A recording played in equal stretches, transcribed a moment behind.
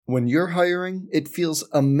When you're hiring, it feels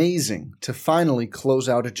amazing to finally close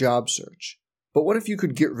out a job search. But what if you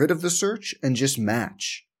could get rid of the search and just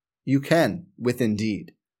match? You can with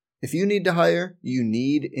Indeed. If you need to hire, you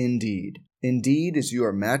need Indeed. Indeed is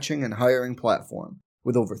your matching and hiring platform.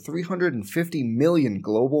 With over 350 million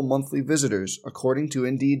global monthly visitors, according to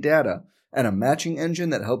Indeed data, and a matching engine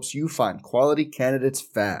that helps you find quality candidates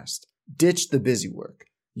fast. Ditch the busy work.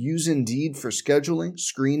 Use Indeed for scheduling,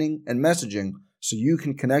 screening, and messaging so you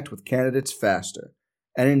can connect with candidates faster.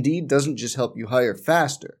 And Indeed doesn't just help you hire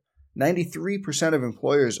faster. 93% of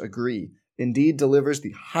employers agree Indeed delivers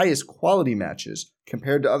the highest quality matches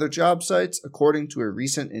compared to other job sites, according to a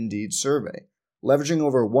recent Indeed survey. Leveraging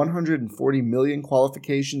over 140 million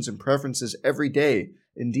qualifications and preferences every day,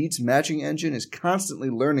 Indeed's matching engine is constantly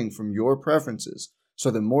learning from your preferences, so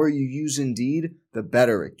the more you use Indeed, the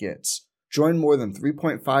better it gets. Join more than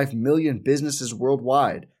 3.5 million businesses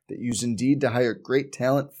worldwide that use Indeed to hire great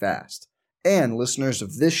talent fast. And listeners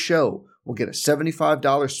of this show will get a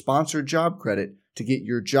 $75 sponsored job credit to get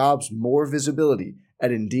your jobs more visibility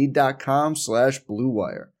at Indeed.com/Blue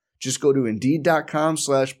Wire. Just go to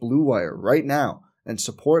Indeed.com/Blue Wire right now and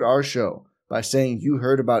support our show by saying you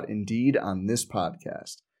heard about Indeed on this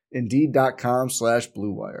podcast.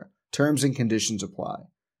 Indeed.com/Blue Wire. Terms and conditions apply.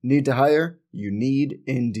 Need to hire? You need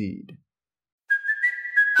Indeed.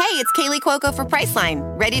 Hey, it's Kaylee Cuoco for Priceline.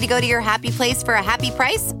 Ready to go to your happy place for a happy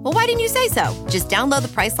price? Well, why didn't you say so? Just download the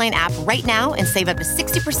Priceline app right now and save up to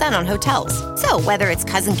 60% on hotels. So whether it's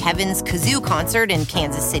Cousin Kevin's Kazoo Concert in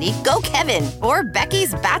Kansas City, go Kevin, or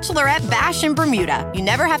Becky's Bachelorette Bash in Bermuda, you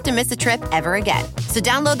never have to miss a trip ever again. So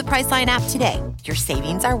download the Priceline app today. Your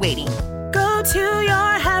savings are waiting. Go to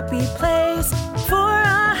your happy place for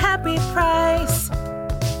a happy price.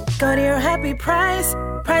 Go to your happy price,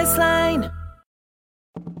 Priceline.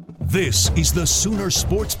 This is the Sooner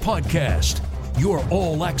Sports Podcast, your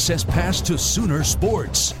all-access pass to Sooner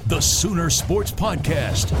Sports. The Sooner Sports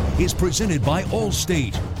Podcast is presented by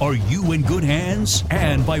Allstate. Are you in good hands?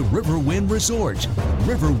 And by Riverwind Resort.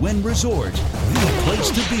 Riverwind Resort, the place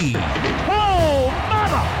to be. Oh,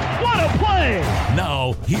 mama! What a play!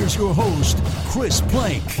 Now, here's your host, Chris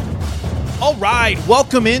Plank. All right,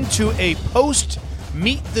 welcome into a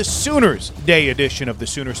post-Meet the Sooners Day edition of the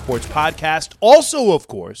Sooner Sports Podcast. Also, of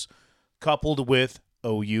course, coupled with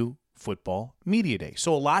OU Football Media Day.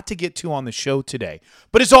 So a lot to get to on the show today.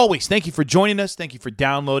 But as always, thank you for joining us. Thank you for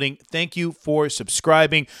downloading. Thank you for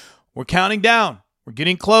subscribing. We're counting down. We're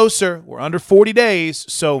getting closer. We're under 40 days.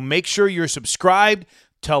 So make sure you're subscribed.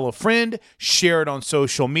 Tell a friend. Share it on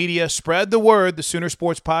social media. Spread the word. The Sooner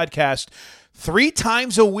Sports Podcast 3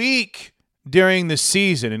 times a week during the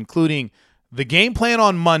season, including the game plan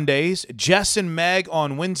on Mondays, Jess and Meg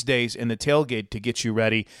on Wednesdays, and the tailgate to get you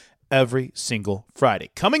ready every single Friday.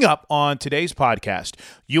 Coming up on today's podcast,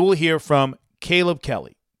 you will hear from Caleb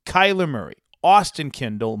Kelly, Kyler Murray, Austin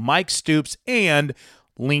Kendall, Mike Stoops, and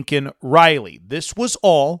Lincoln Riley. This was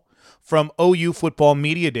all from OU Football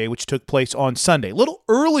Media Day, which took place on Sunday. A little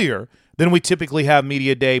earlier than we typically have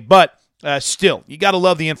Media Day, but still, you got to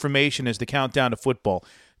love the information as the countdown to football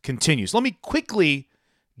continues. Let me quickly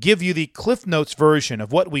give you the Cliff Notes version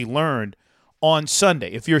of what we learned on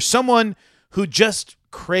Sunday. If you're someone who just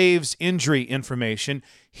craves injury information,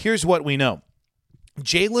 here's what we know.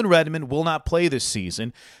 Jalen Redmond will not play this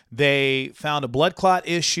season. They found a blood clot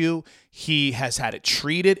issue. He has had it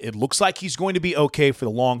treated. It looks like he's going to be okay for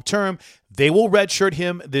the long term. They will redshirt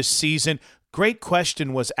him this season. Great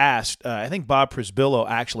question was asked. I think Bob Prisbillo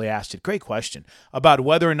actually asked it. Great question about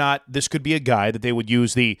whether or not this could be a guy that they would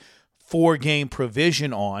use the 4-game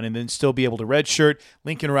provision on and then still be able to redshirt.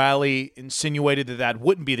 Lincoln Riley insinuated that that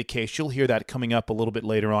wouldn't be the case. You'll hear that coming up a little bit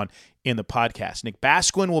later on in the podcast. Nick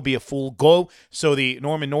Basquin will be a full go, so the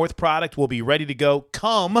Norman North product will be ready to go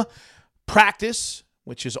come practice,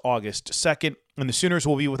 which is August 2nd. And the Sooners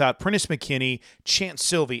will be without Prentice McKinney, Chance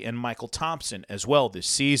Sylvie, and Michael Thompson as well this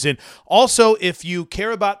season. Also, if you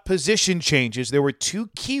care about position changes, there were 2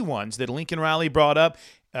 key ones that Lincoln Riley brought up,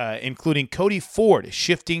 including Cody Ford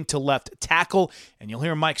shifting to left tackle, and you'll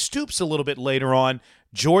hear Mike Stoops a little bit later on.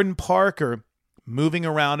 Jordan Parker moving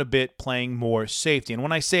around a bit, playing more safety. And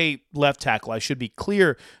when I say left tackle, I should be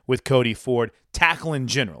clear with Cody Ford, tackle in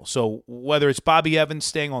general. So whether it's Bobby Evans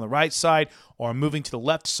staying on the right side or moving to the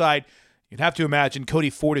left side, you'd have to imagine Cody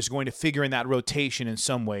Ford is going to figure in that rotation in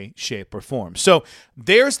some way, shape, or form. So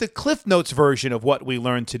there's the Cliff Notes version of what we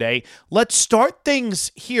learned today. Let's start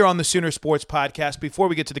things here on the Sooner Sports Podcast before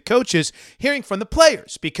we get to the coaches, hearing from the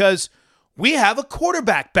players, because we have a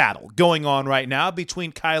quarterback battle going on right now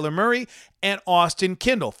between Kyler Murray and Austin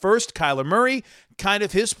Kendall. First, Kyler Murray. kind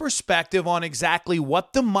of his perspective on exactly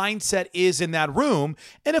what the mindset is in that room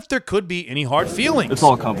and if there could be any hard feelings. It's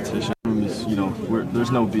all competition.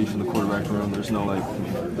 There's no beef in the quarterback room. There's no,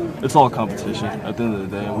 it's all competition at the end of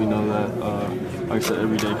the day. And we know that, like I said,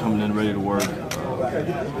 every day coming in ready to work,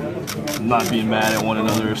 not being mad at one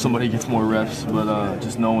another if somebody gets more reps, but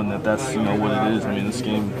just knowing that that's, what it is. I mean, this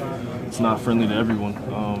game, it's not friendly to everyone.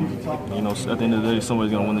 At the end of the day,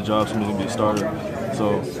 somebody's going to win the job, somebody's going to be a starter.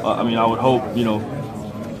 So, I would hope,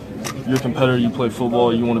 you're a competitor, you play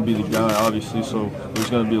football, you want to be the guy, obviously, so there's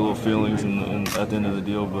going to be a little feelings at the end of the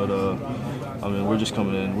deal, but, we're just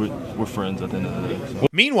coming in. We're friends at the end of the day. So.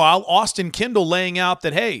 Meanwhile, Austin Kendall laying out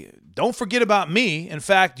that, hey, don't forget about me. In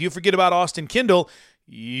fact, you forget about Austin Kendall,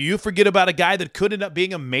 you forget about a guy that could end up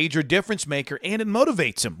being a major difference maker, and it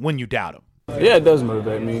motivates him when you doubt him. Yeah, it does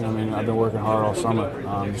motivate me. I've been working hard all summer,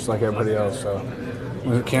 just like everybody else. So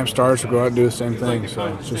when the camp starts, we'll go out and do the same thing. So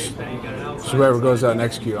it's just whoever goes out and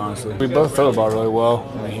execute, honestly. We both throw the ball really well.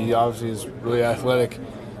 He obviously is really athletic.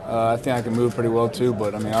 I think I can move pretty well too,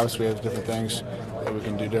 but obviously we have different things that we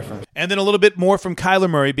can do different. And then a little bit more from Kyler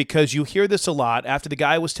Murray, because you hear this a lot after the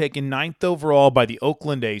guy was taken 9th overall by the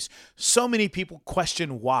Oakland A's. So many people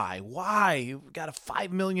question why. Why? You've got a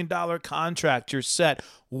 $5 million contract. You're set.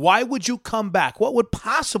 Why would you come back? What would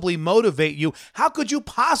possibly motivate you? How could you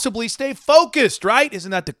possibly stay focused, right?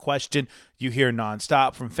 Isn't that the question you hear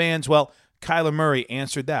nonstop from fans? Well, Kyler Murray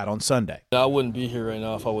answered that on Sunday. I wouldn't be here right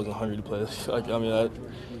now if I wasn't hungry to play.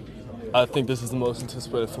 I think this is the most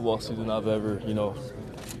anticipated football season I've ever,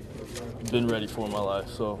 been ready for in my life.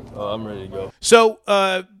 So I'm ready to go. So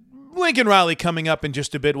Lincoln Riley coming up in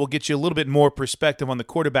just a bit. We'll get you a little bit more perspective on the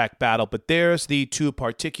quarterback battle. But there's the two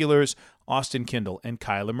particulars, Austin Kendall and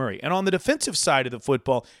Kyler Murray. And on the defensive side of the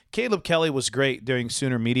football, Caleb Kelly was great during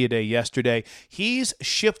Sooner Media Day yesterday. He's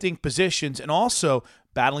shifting positions and also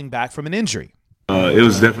battling back from an injury. It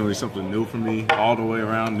was definitely something new for me, all the way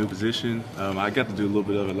around, new position. I got to do a little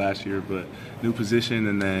bit of it last year, but new position,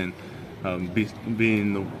 and then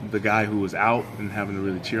being the guy who was out and having to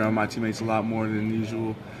really cheer on my teammates a lot more than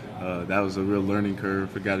usual. That was a real learning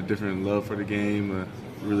curve. I got a different love for the game,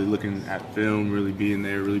 really looking at film, really being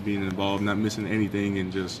there, really being involved, not missing anything,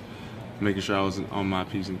 and just making sure I was on my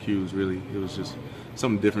P's and Q's, really. It was just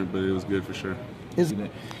something different, but it was good for sure.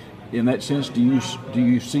 In that sense, do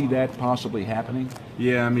you see that possibly happening?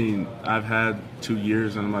 Yeah, I've had 2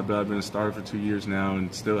 years under my belt. I've been a starter for 2 years now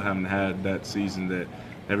and still haven't had that season that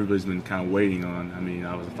everybody's been kind of waiting on.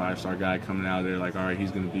 I was a 5-star guy coming out there like, all right,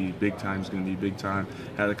 he's going to be big time, he's going to be big time.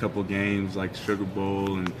 Had a couple of games like Sugar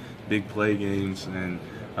Bowl and big play games, and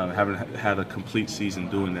haven't had a complete season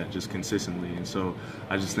doing that just consistently. And so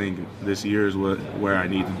I just think this year is where I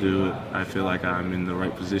need to do it. I feel like I'm in the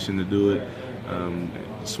right position to do it.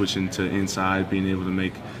 Switching to inside, being able to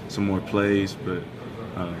make some more plays, but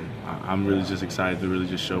I'm really just excited to really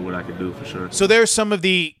just show what I can do for sure. So there's some of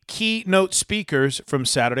the keynote speakers from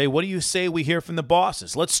Saturday. What do you say we hear from the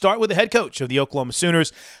bosses? Let's start with the head coach of the Oklahoma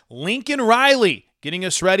Sooners, Lincoln Riley, getting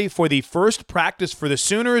us ready for the first practice for the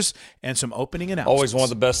Sooners and some opening announcements. Always one of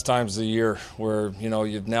the best times of the year where,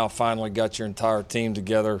 you've now finally got your entire team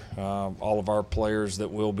together. All of our players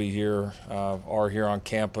that will be here are here on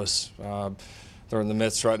campus. They're in the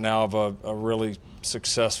midst right now of a really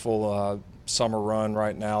successful summer run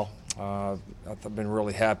right now. I've been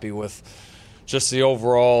really happy with just the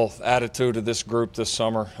overall attitude of this group this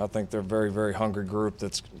summer. I think they're a very, very hungry group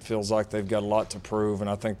that feels like they've got a lot to prove, and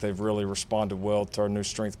I think they've really responded well to our new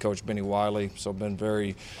strength coach, Benny Wiley. So I've been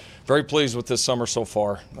very, very pleased with this summer so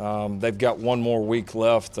far. They've got one more week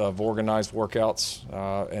left of organized workouts,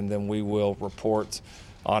 and then we will report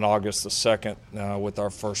on August the 2nd with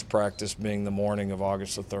our first practice being the morning of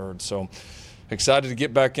August the 3rd. So excited to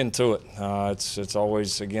get back into it. It's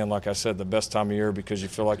always, again, like I said, the best time of year because you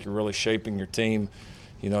feel like you're really shaping your team.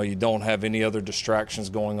 You don't have any other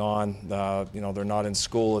distractions going on. They're not in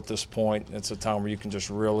school at this point. It's a time where you can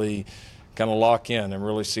just really kind of lock in and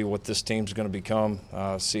really see what this team's going to become,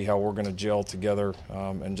 see how we're going to gel together,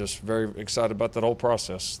 and just very excited about that whole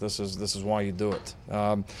process. This is why you do it.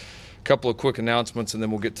 Couple of quick announcements, and then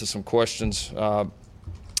we'll get to some questions.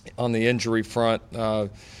 On the injury front,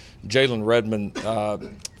 Jalen Redmond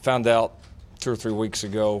found out 2 or 3 weeks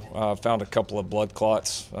ago, found a couple of blood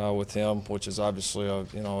clots with him, which is obviously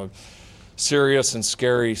a serious and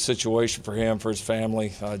scary situation for him, for his family.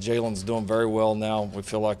 Jalen's doing very well now. We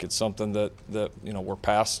feel like it's something that we're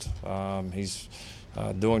past. He's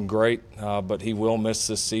doing great, but he will miss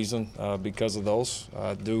this season because of those.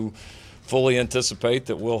 fully anticipate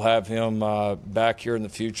that we'll have him back here in the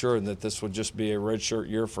future and that this would just be a redshirt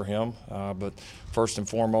year for him. But first and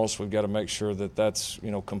foremost, we've got to make sure that that's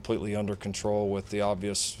completely under control with the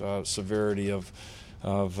obvious severity of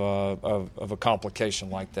a complication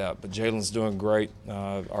like that. But Jalen's doing great.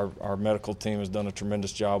 Our medical team has done a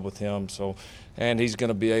tremendous job with him. And he's going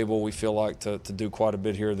to be able, we feel like, to do quite a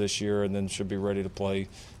bit here this year, and then should be ready to play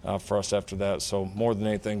for us after that. So more than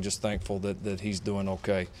anything, just thankful that he's doing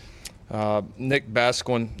okay. Nick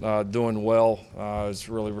Basquin doing well, has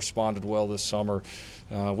really responded well this summer.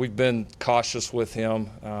 We've been cautious with him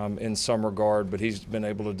in some regard, but he's been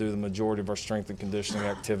able to do the majority of our strength and conditioning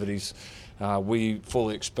activities. We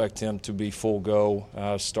fully expect him to be full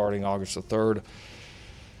go starting August the 3rd.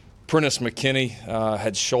 Prentice McKinney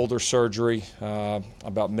had shoulder surgery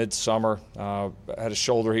about midsummer. Had a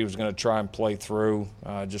shoulder he was going to try and play through.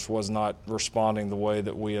 Just was not responding the way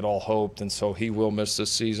that we had all hoped, and so he will miss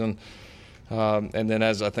this season. And then,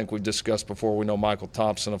 as I think we discussed before, we know Michael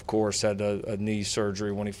Thompson, of course, had a knee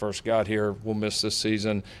surgery when he first got here. Will miss this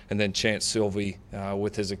season. And then Chance Sylvie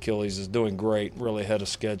with his Achilles is doing great, really ahead of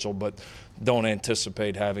schedule, but don't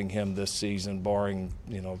anticipate having him this season, barring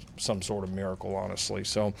some sort of miracle, honestly.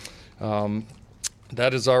 So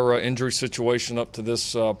that is our injury situation up to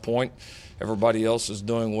this point. Everybody else is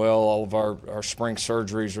doing well. All of our spring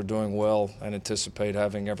surgeries are doing well, and anticipate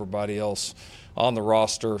having everybody else on the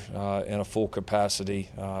roster in a full capacity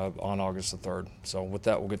on August the 3rd. So with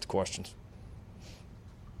that, we'll get to questions.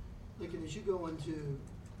 Lincoln, as you go into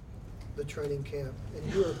the training camp, in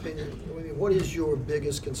your opinion, what is your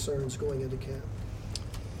biggest concerns going into camp?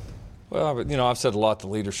 Well, I've said a lot to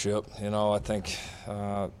leadership. I think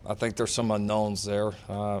there's some unknowns there.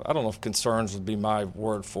 I don't know if concerns would be my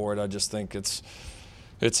word for it. I just think it's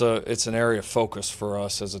an area of focus for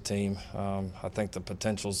us as a team. I think the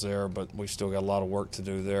potential's there, but we've still got a lot of work to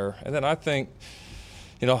do there. And then I think,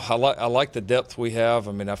 I like the depth we have.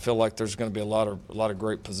 I feel like there's going to be a lot of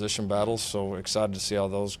great position battles, so excited to see how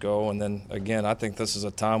those go. And then, again, I think this is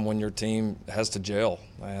a time when your team has to gel.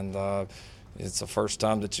 And it's the first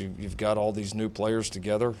time that you've got all these new players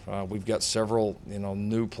together. We've got several,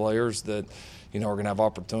 new players that, are going to have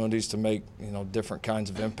opportunities to make, different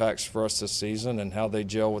kinds of impacts for us this season, and how they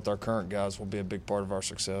gel with our current guys will be a big part of our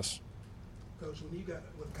success. Coach,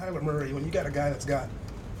 with Kyler Murray, when you got a guy that's got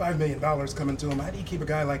 $5 million coming to him, how do you keep a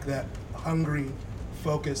guy like that hungry,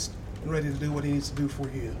 focused, and ready to do what he needs to do for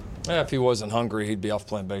you? Yeah, if he wasn't hungry, he'd be off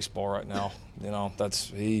playing baseball right now.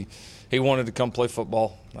 He wanted to come play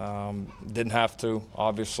football. Didn't have to,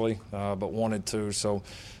 obviously, but wanted to. So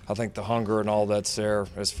I think the hunger and all that's there.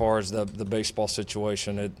 As far as the baseball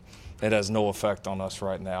situation, it has no effect on us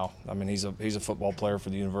right now. He's a football player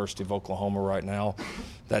for the University of Oklahoma right now.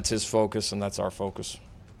 That's his focus, and that's our focus.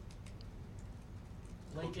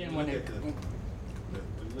 Lincoln, when you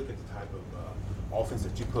look at the type of offense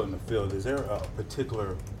that you put in the field, is there a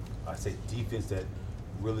particular, defense that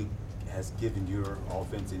really has given your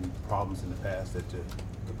offense any problems in the past that you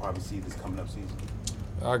could probably see this coming up season?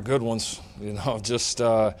 Good ones, just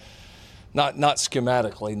not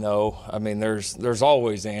schematically, no. There's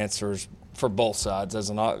always answers for both sides,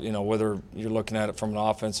 whether you're looking at it from an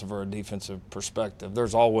offensive or a defensive perspective.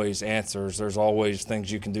 There's always answers. There's always things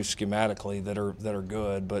you can do schematically that are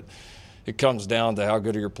good, but it comes down to how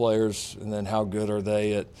good are your players, and then how good are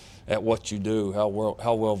they at what you do, how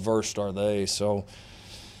well versed are they. So,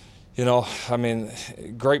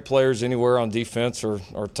 great players anywhere on defense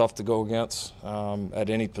are tough to go against at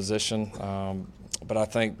any position. But I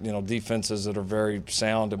think, defenses that are very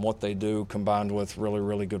sound in what they do, combined with really,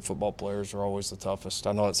 really good football players, are always the toughest.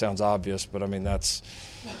 I know that sounds obvious, but that's,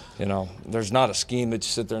 there's not a scheme that you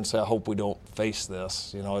sit there and say, I hope we don't face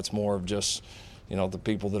this. It's more of just, the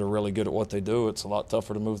people that are really good at what they do. It's a lot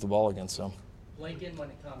tougher to move the ball against them. Lincoln, when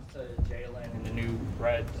it comes to Jalen and the new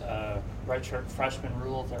redshirt freshman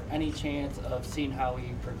rule, is there any chance of seeing how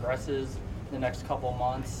he progresses the next couple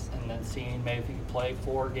months, and then seeing maybe if he can play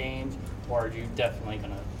 4 games, or are you definitely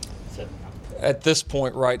going to sit him? At this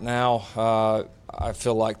point right now, I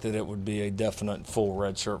feel like that it would be a definite full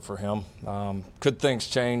red shirt for him. Could things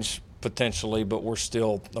change? Potentially, but we're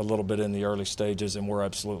still a little bit in the early stages, and we're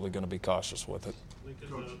absolutely going to be cautious with it.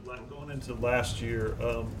 Going into last year,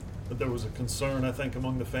 there was a concern, I think,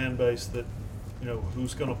 among the fan base that,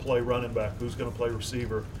 who's going to play running back, who's going to play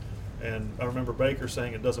receiver. And I remember Baker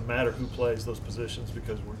saying it doesn't matter who plays those positions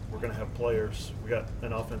because we're going to have players. We got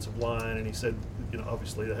an offensive line, and he said,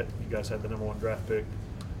 obviously you guys had the #1 draft pick,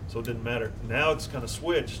 so it didn't matter. Now it's kind of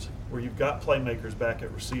switched where you've got playmakers back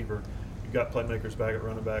at receiver, you've got playmakers back at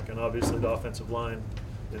running back, and obviously the offensive line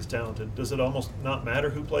is talented. Does it almost not matter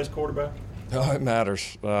who plays quarterback? No, it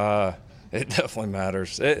matters. It definitely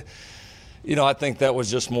matters. I think that was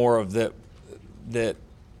just more of that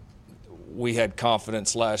we had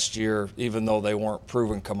confidence last year, even though they weren't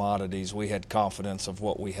proven commodities. We had confidence of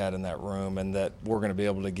what we had in that room, and that we're going to be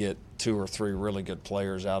able to get 2 or 3 really good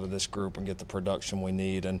players out of this group and get the production we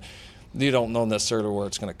need. And you don't know necessarily where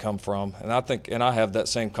it's going to come from. And I have that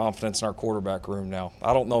same confidence in our quarterback room now.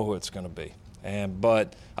 I don't know who it's going to be,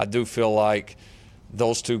 but I do feel like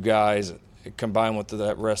those 2 guys, combined with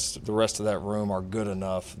the rest of that room, are good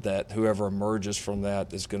enough that whoever emerges from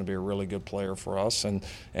that is going to be a really good player for us. And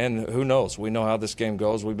who knows? We know how this game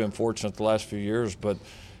goes. We've been fortunate the last few years, but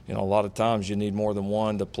a lot of times you need more than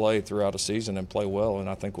one to play throughout a season and play well, and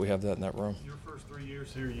I think we have that in that room. Your first 3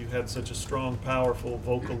 years here, you had such a strong, powerful,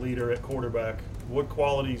 vocal leader at quarterback. What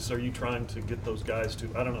qualities are you trying to get those guys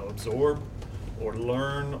to, absorb or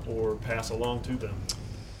learn or pass along to them?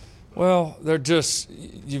 Well,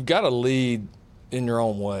 you've got to lead in your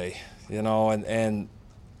own way, and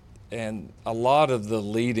a lot of the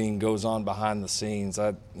leading goes on behind the scenes.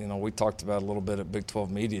 We talked about it a little bit at Big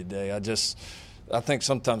 12 Media Day. I think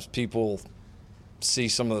sometimes people see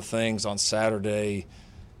some of the things on Saturday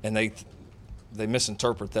and they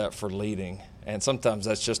misinterpret that for leading. And sometimes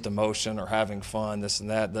that's just emotion or having fun, this and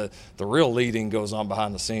that. The real leading goes on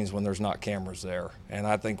behind the scenes when there's not cameras there. And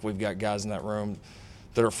I think we've got guys in that room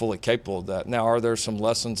that are fully capable of that. Now, are there some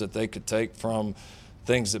lessons that they could take from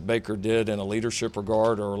things that Baker did in a leadership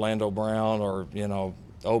regard, or Orlando Brown, or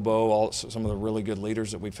Obo, some of the really good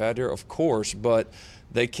leaders that we've had here? Of course, but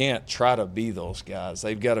they can't try to be those guys.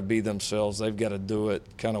 They've got to be themselves. They've got to do it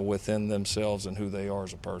kind of within themselves and who they are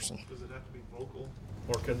as a person. Does it have to be vocal,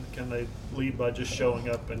 or can they lead by just showing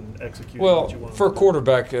up and executing well, what you want? For a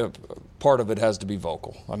quarterback, part of it has to be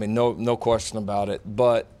vocal. I mean, no question about it,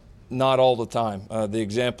 but not all the time. The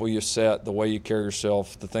example you set, the way you carry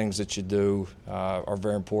yourself, the things that you do are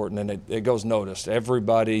very important, and it goes noticed.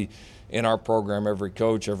 Everybody in our program, every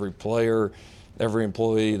coach, every player, every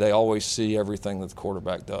employee, they always see everything that the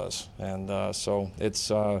quarterback does. And so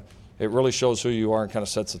it really shows who you are and kind of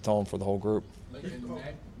sets the tone for the whole group.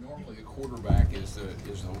 Normally a quarterback is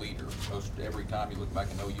the leader. Every time you look back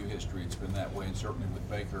in OU history, it's been that way, and certainly with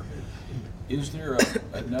Baker. Is there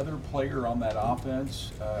another player on that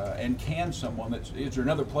offense, and is there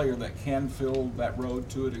another player that can fill that road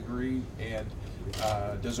to a degree, and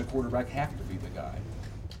does a quarterback have to be the guy?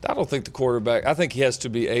 I don't think the quarterback – I think he has to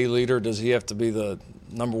be a leader. Does he have to be the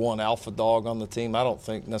number one alpha dog on the team? I don't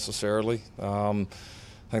think necessarily. I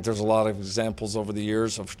think there's a lot of examples over the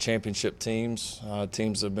years of championship teams,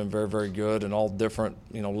 teams that have been very, very good in all different,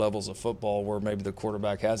 levels of football where maybe the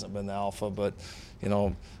quarterback hasn't been the alpha. But,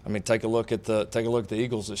 take a look at the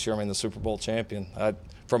Eagles this year. The Super Bowl champion.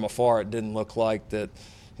 From afar, it didn't look like that.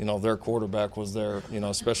 Their quarterback was there,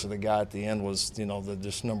 especially the guy at the end was, the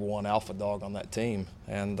just number one alpha dog on that team.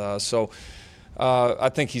 And so I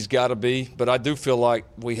think he's got to be. But I do feel like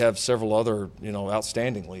we have several other,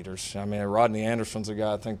 outstanding leaders. Rodney Anderson's a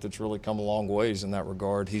guy I think that's really come a long ways in that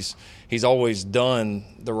regard. He's always done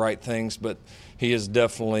the right things, but he is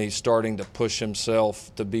definitely starting to push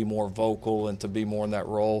himself to be more vocal and to be more in that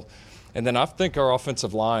role. And then I think our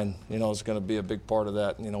offensive line, is going to be a big part of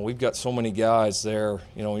that. We've got so many guys there.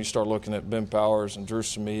 You start looking at Ben Powers and Drew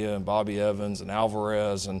Samia and Bobby Evans and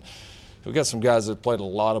Alvarez, and we've got some guys that played a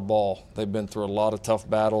lot of ball. They've been through a lot of tough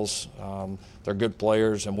battles. They're good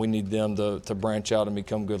players, and we need them to branch out and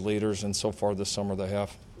become good leaders, and so far this summer they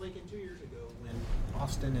have. Lincoln, 2 years ago when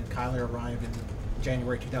Austin and Kyler arrived in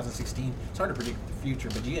January 2016, it's hard to predict the future,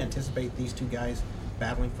 but do you anticipate these 2 guys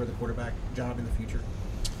battling for the quarterback job in the future?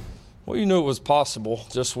 Well, you knew it was possible.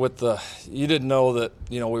 Just with you didn't know that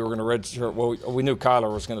we were going to redshirt. Well, we knew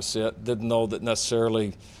Kyler was going to sit. Didn't know that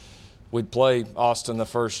necessarily we'd play Austin the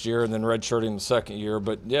first year and then redshirt him the second year.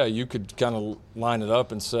 But yeah, you could kind of line it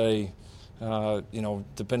up and say,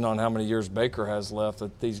 depending on how many years Baker has left,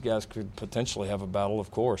 that these guys could potentially have a battle. Of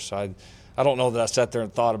course, I don't know that I sat there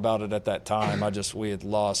and thought about it at that time. We had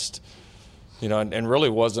lost, and really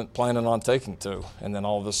wasn't planning on taking 2, and then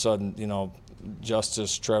all of a sudden,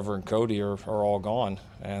 Justice, Trevor, and Cody are all gone,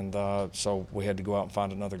 and so we had to go out and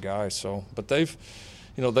find another guy. So, but they've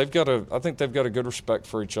got I think they've got a good respect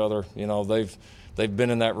for each other. They've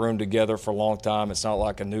been in that room together for a long time. It's not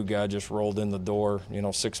like a new guy just rolled in the door,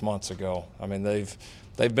 6 months ago.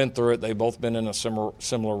 They've been through it. They've both been in a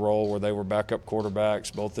similar role where they were backup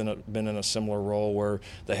quarterbacks. Both been in a similar role where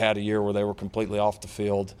they had a year where they were completely off the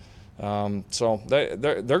field. So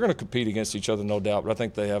they're going to compete against each other, no doubt. But I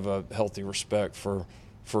think they have a healthy respect for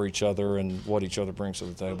each other and what each other brings to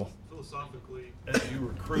the table. Phil, Philosophically, as you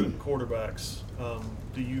recruit quarterbacks,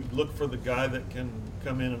 do you look for the guy that can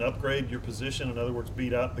come in and upgrade your position? In other words,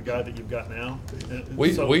 beat out the guy that you've got now?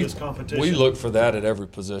 We competition. look for that at every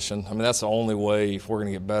position. I mean, that's the only way if we're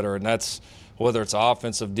going to get better, and that's whether it's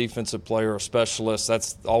offensive, defensive player, or specialist.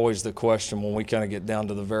 That's always the question when we kind of get down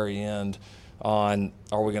to the very end on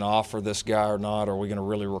are we going to offer this guy or not? Are we going to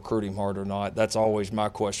really recruit him hard or not? That's always my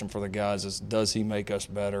question for the guys is does he make us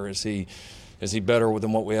better? Is he better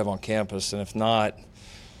than what we have on campus? And if not,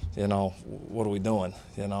 what are we doing?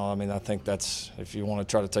 I mean, I think that's, if you want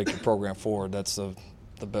to try to take your program forward, that's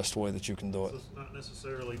the best way that you can do it. So it's not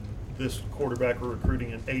necessarily this quarterback we're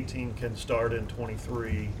recruiting in 18 can start in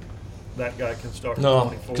 23. That guy can start in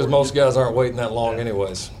 24. No, because most guys aren't waiting that long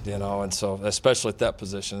anyways, and so especially at that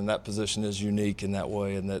position, and that position is unique in that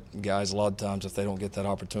way, and that guys a lot of times if they don't get that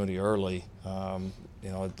opportunity early,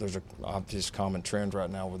 there's an obvious common trend right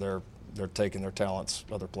now where they're taking their talents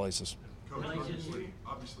other places. Coach,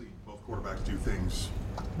 obviously both quarterbacks do things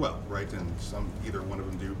well, right? And either one of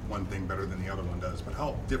them do one thing better than the other one does. But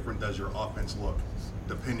how different does your offense look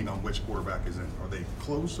depending on which quarterback is in? Are they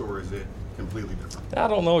close or is it completely different? I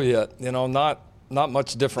don't know yet. Not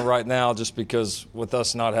much different right now just because with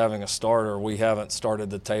us not having a starter, we haven't started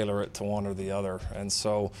to tailor it to one or the other. And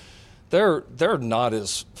so they're not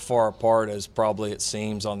as far apart as probably it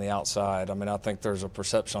seems on the outside. I mean, I think there's a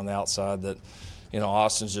perception on the outside that,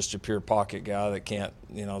 Austin's just a pure pocket guy that can't,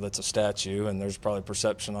 that's a statue, and there's probably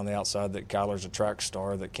perception on the outside that Kyler's a track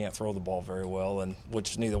star that can't throw the ball very well, and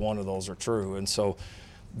which neither one of those are true. And so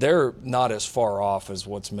they're not as far off as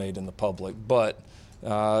what's made in the public, but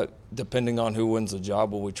depending on who wins the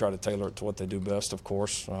job, we try to tailor it to what they do best, of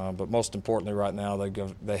course. But most importantly right now,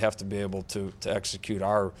 they have to be able to execute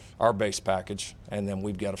our base package, and then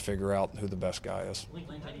we've got to figure out who the best guy is.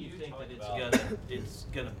 Lincoln, how do you think that it's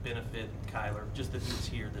gonna benefit Kyler, just that he's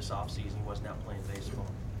here this offseason, he wasn't out playing baseball?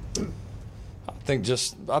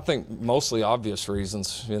 I think mostly obvious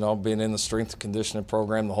reasons, being in the strength and conditioning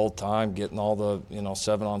program the whole time, getting all the,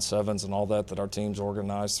 7-on-7s and all that our teams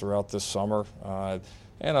organized throughout this summer.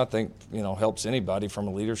 And I think, helps anybody from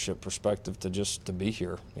a leadership perspective to be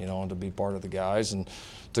here, and to be part of the guys and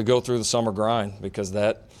to go through the summer grind, because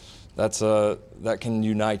that can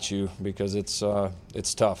unite you, because it's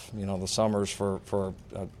tough. The summers for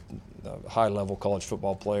a high-level college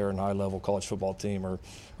football player and high-level college football team are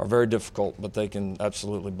very difficult, but they can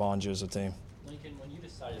absolutely bond you as a team. Lincoln, when you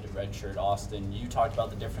decided to redshirt Austin, you talked about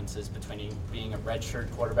the differences between being a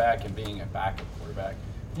redshirt quarterback and being a backup quarterback.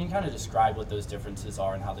 Can you kind of describe what those differences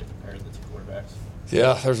are and how they compare to the two quarterbacks?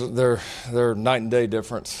 Yeah, they're night and day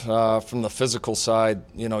difference. From the physical side,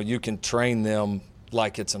 you can train them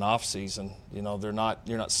like it's an off season. You're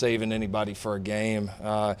not saving anybody for a game,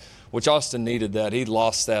 which Austin needed that. He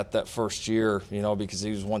lost that first year, because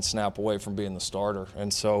he was one snap away from being the starter,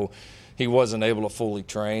 and so he wasn't able to fully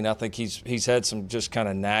train. I think he's had some just kind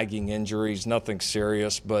of nagging injuries, nothing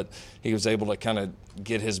serious, but he was able to kind of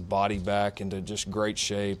get his body back into just great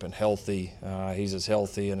shape and healthy. He's as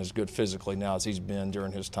healthy and as good physically now as he's been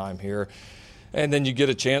during his time here. And then you get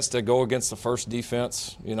a chance to go against the first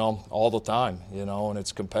defense, all the time, and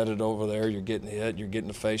it's competitive over there. You're getting hit. You're getting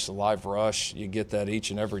to face a live rush. You get that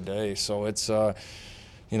each and every day. So it's,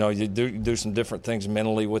 you do some different things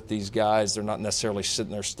mentally with these guys. They're not necessarily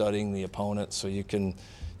sitting there studying the opponent. So you can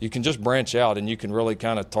just branch out, and you can really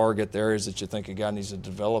kind of target the areas that you think a guy needs to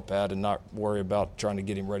develop at and not worry about trying to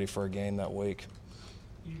get him ready for a game that week.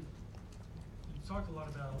 You talked a lot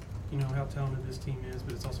about, how talented this team is,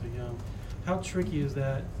 but it's also young. How tricky is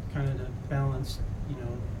that kind of to balance,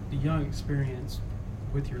 the young experience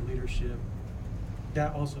with your leadership,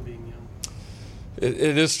 that also being young?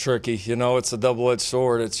 It is tricky. It's a double-edged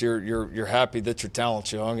sword. It's you're happy that your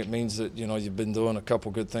talent's young. It means that, you've been doing a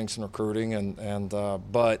couple good things in recruiting,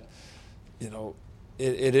 but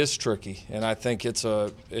it is tricky. And I think it's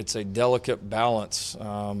a delicate balance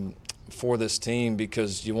for this team,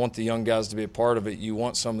 because you want the young guys to be a part of it. You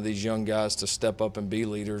want some of these young guys to step up and be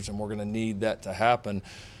leaders, and we're going to need that to happen.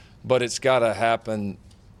 But it's got to happen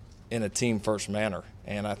in a team-first manner.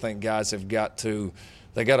 And I think guys they got to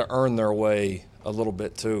earn their way a little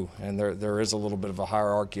bit too. And there is a little bit of a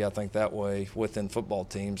hierarchy, I think, that way within football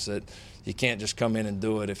teams, that you can't just come in and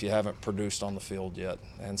do it if you haven't produced on the field yet.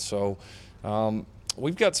 And so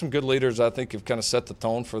we've got some good leaders, I think, have kind of set the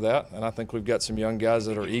tone for that, and I think we've got some young guys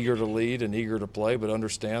that are eager to lead and eager to play, but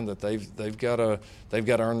understand that they've got to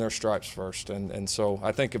earn their stripes first, and so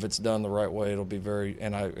I think if it's done the right way, it'll be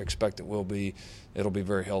and I expect it'll be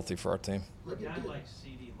very healthy for our team. A guy like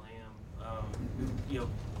CeeDee Lamb, who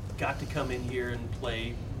got to come in here and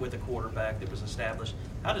play with a quarterback that was established.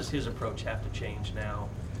 How does his approach have to change now?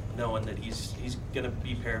 knowing that he's going to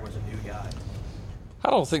be paired with a new guy? I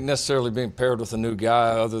don't think necessarily being paired with a new guy,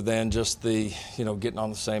 other than just the, getting on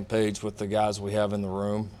the same page with the guys we have in the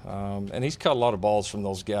room. And he's caught a lot of balls from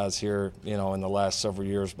those guys here, in the last several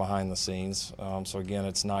years behind the scenes. So again,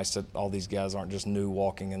 it's nice that all these guys aren't just new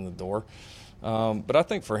walking in the door. But I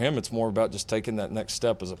think for him, it's more about just taking that next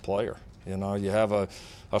step as a player. You have a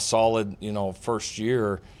solid, first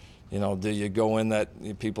year. Do you go in that,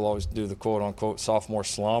 people always do the quote-unquote sophomore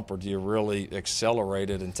slump, or do you really accelerate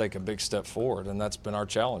it and take a big step forward? And that's been our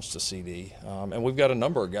challenge to CD. And we've got a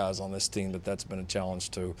number of guys on this team that's been a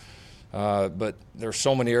challenge to. But there's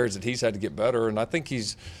so many areas that he's had to get better, and I think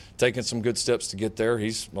he's taken some good steps to get there.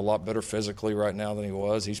 He's a lot better physically right now than he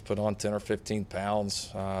was. He's put on 10 or 15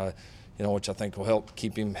 pounds, which I think will help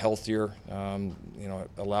keep him healthier,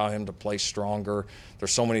 allow him to play stronger.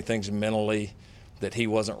 There's so many things mentally that he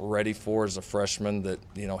wasn't ready for as a freshman that,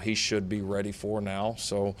 he should be ready for now.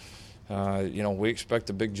 So, we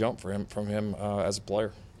expect a big jump from him as a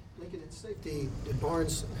player. Lincoln, at safety, did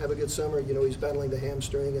Barnes have a good summer? He's battling the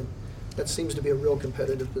hamstring, and that seems to be a real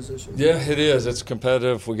competitive position. Yeah, it is. It's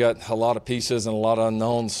competitive. We got a lot of pieces and a lot of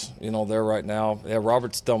unknowns, there right now. Yeah,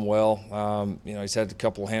 Robert's done well. He's had a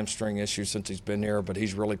couple of hamstring issues since he's been here, but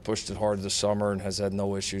he's really pushed it hard this summer and has had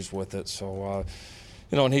no issues with it. So,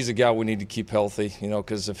 and he's a guy we need to keep healthy,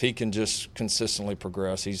 because if he can just consistently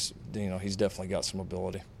progress, he's definitely got some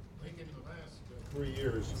ability. In the last 3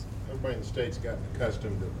 years, everybody in the state's gotten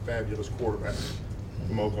accustomed to fabulous quarterbacks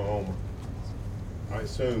from Oklahoma. I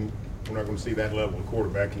assume we're not going to see that level of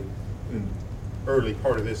quarterbacking in the early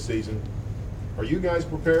part of this season. Are you guys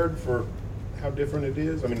prepared for how different it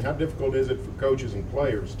is? I mean, how difficult is it for coaches and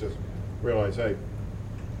players to realize, hey,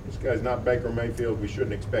 this guy's not Baker Mayfield, we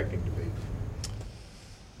shouldn't expect him to be?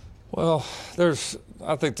 Well,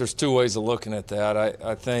 I think there's two ways of looking at that.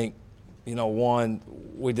 I think, one,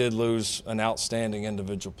 we did lose an outstanding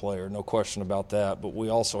individual player, no question about that. But we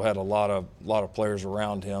also had a lot of players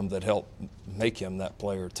around him that helped make him that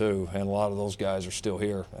player too. And a lot of those guys are still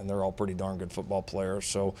here, and they're all pretty darn good football players.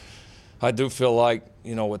 So I do feel like,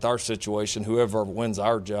 with our situation, whoever wins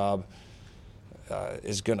our job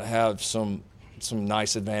is going to have some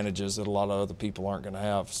nice advantages that a lot of other people aren't going to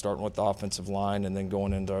have, starting with the offensive line and then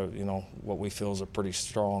going into, what we feel is a pretty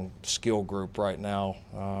strong skill group right now,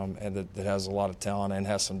 and that has a lot of talent and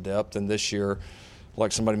has some depth. And this year,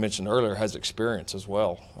 like somebody mentioned earlier, has experience as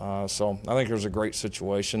well. So I think there's a great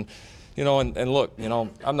situation. And look,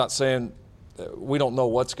 I'm not saying we don't know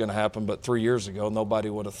what's going to happen, but 3 years ago, nobody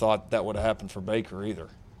would have thought that would have happened for Baker either.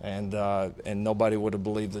 And nobody would have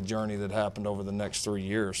believed the journey that happened over the next 3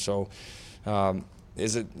 years. So,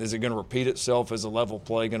 is it going to repeat itself? Is the level of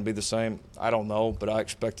play going to be the same? I don't know, but I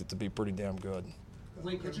expect it to be pretty damn good.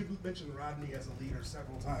 Coach, you mentioned Rodney as a leader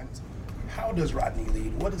several times. How does Rodney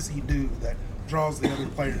lead? What does he do that draws the other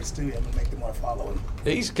players to him and make them want to follow him?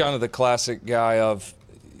 He's kind of the classic guy of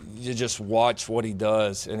you just watch what he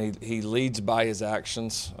does, and he leads by his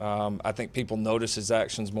actions. I think people notice his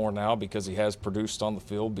actions more now because he has produced on the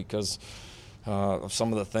field, because of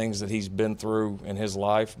some of the things that he's been through in his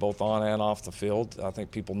life, both on and off the field. I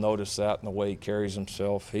think people notice that in the way he carries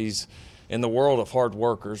himself. He's in the world of hard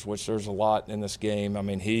workers, which there's a lot in this game. I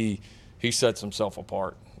mean, he sets himself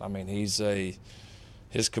apart. I mean,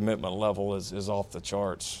 his commitment level is off the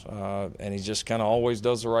charts, and he just kind of always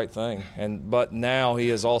does the right thing. But now he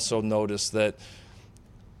has also noticed that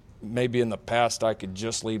maybe in the past I could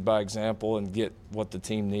just lead by example and get what the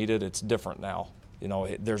team needed. It's different now.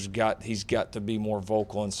 He's got to be more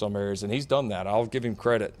vocal in some areas, and he's done that. I'll give him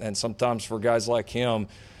credit. And sometimes for guys like him,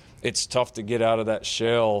 it's tough to get out of that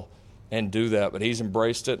shell and do that. But he's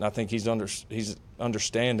embraced it, and I think he's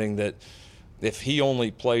understanding that if he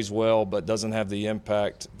only plays well but doesn't have the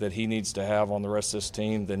impact that he needs to have on the rest of this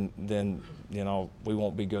team, then we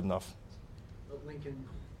won't be good enough. But Lincoln,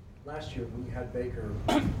 last year when you had Baker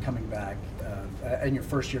coming back in your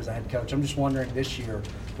first year as a head coach, I'm just wondering this year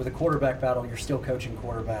with the quarterback battle, you're still coaching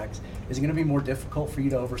quarterbacks. Is it going to be more difficult for you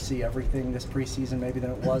to oversee everything this preseason maybe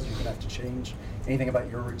than it was? You're going to have to change anything about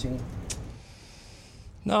your routine?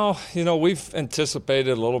 No, we've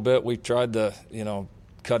anticipated a little bit. We've tried to,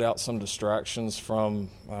 cut out some distractions from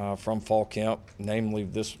fall camp, namely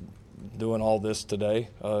doing all this today,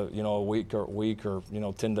 a week or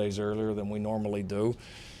 10 days earlier than we normally do.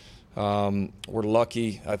 We're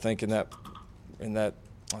lucky, I think, in that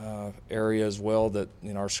area as well that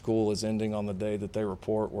our school is ending on the day that they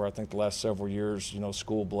report, where I think the last several years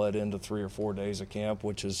school bled into 3 or 4 days of camp,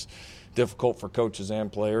 which is difficult for coaches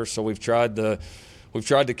and players. So we've tried to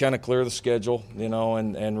kind of clear the schedule,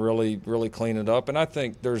 and really clean it up. And I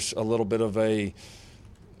think there's a little bit of a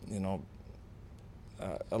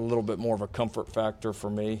a little bit more of a comfort factor for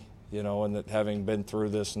me, and that having been through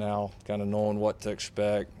this now, kind of knowing what to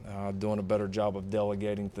expect, doing a better job of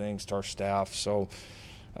delegating things to our staff. So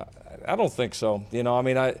I don't think so.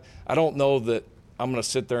 I don't know that I'm going to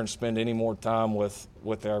sit there and spend any more time with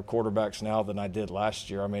our quarterbacks now than I did last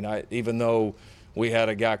year. Even though we had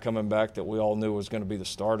a guy coming back that we all knew was going to be the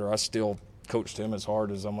starter, I still coached him as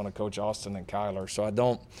hard as I'm going to coach Austin and Kyler. So I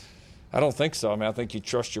don't think so. I think you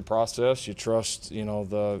trust your process. You trust,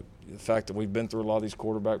 the fact that we've been through a lot of these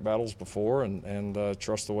quarterback battles before, and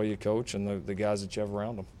trust the way you coach and the guys that you have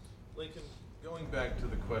around them. Lincoln, going back to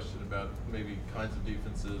the question about maybe kinds of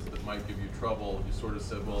defenses that might give you trouble, you sort of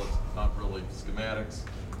said, well, it's not really schematics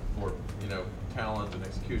or, talent and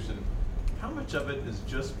execution. How much of it is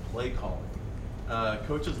just play calling?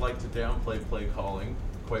 Coaches like to downplay play calling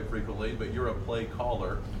quite frequently, but you're a play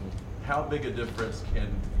caller. How big a difference can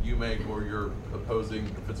you make or your opposing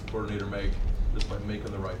defensive coordinator make just by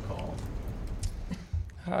making the right call?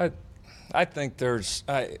 I think there's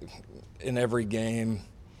in every game,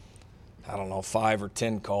 5 or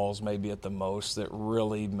 10 calls maybe at the most that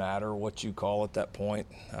really matter what you call at that point.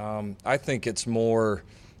 I think it's more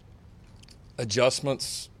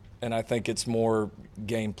adjustments, and I think it's more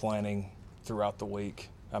game planning throughout the week.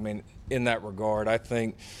 In that regard, I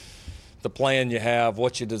think the plan you have,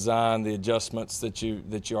 what you design, the adjustments that you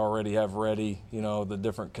already have ready, the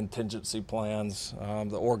different contingency plans,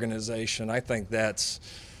 the organization. I think that's,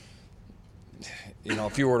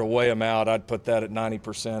 if you were to weigh them out, I'd put that at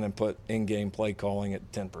 90% and put in-game play calling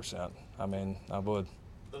at 10%. I would.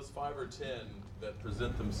 Those 5 or 10 that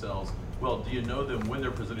present themselves, well, do you know them when they're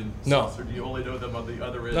presenting themselves, or do you only know them on the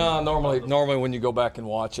other end? No, normally when you go back and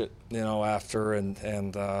watch it, after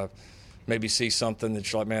and maybe see something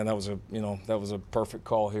that you're like, man, that was a perfect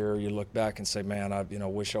call here. You look back and say, man, I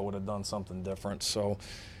wish I would have done something different. So,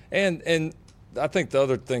 and I think the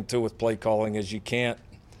other thing too with play calling is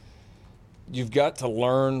you've got to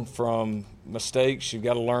learn from mistakes. You've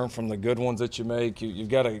got to learn from the good ones that you make. You've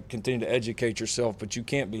got to continue to educate yourself, but you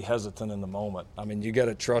can't be hesitant in the moment. You got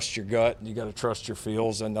to trust your gut. You got to trust your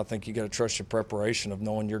feels, and I think you got to trust your preparation of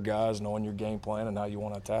knowing your guys, knowing your game plan, and how you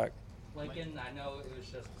want to attack. Lincoln, I know it was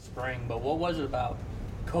just spring, but what was it about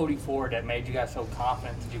Cody Ford that made you guys so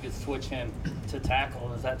confident that you could switch him to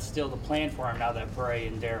tackle? Is that still the plan for him now that Bray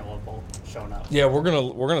and Darryl have both shown up? Yeah, we're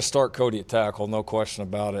gonna start Cody at tackle, no question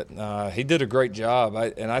about it. He did a great job,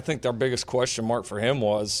 and I think our biggest question mark for him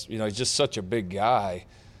was, he's just such a big guy.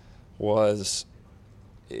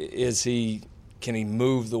 Can he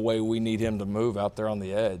move the way we need him to move out there on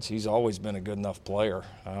the edge? He's always been a good enough player,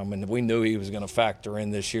 and we knew he was going to factor in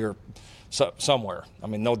this year somewhere.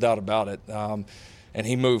 No doubt about it. And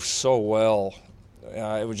he moved so well.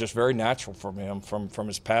 It was just very natural for him from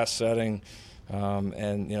his pass setting.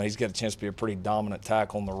 And he's got a chance to be a pretty dominant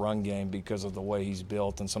tackle in the run game because of the way he's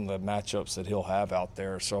built and some of the matchups that he'll have out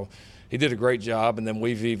there. So he did a great job, and then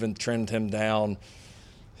we've even trimmed him down.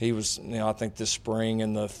 He was, I think this spring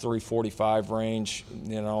in the 345 range,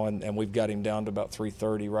 and we've got him down to about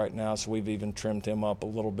 330 right now. So we've even trimmed him up a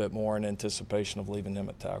little bit more in anticipation of leaving him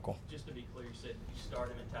at tackle. Just to be clear, you said you start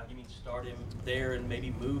him at tackle. You mean start him there and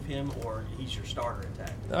maybe move him, or he's your starter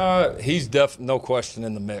at tackle? He's no question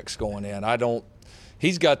in the mix going in.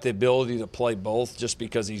 He's got the ability to play both just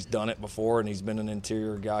because he's done it before and he's been an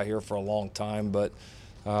interior guy here for a long time. But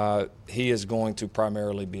he is going to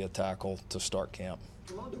primarily be a tackle to start camp.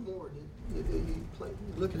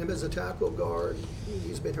 Look at him as a tackle guard.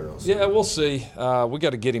 He's been here also. Yeah, we'll see. We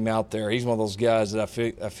got to get him out there. He's one of those guys that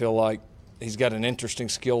I feel like he's got an interesting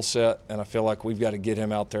skill set, and I feel like we've got to get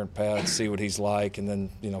him out there in pads, see what he's like, and then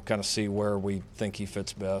kind of see where we think he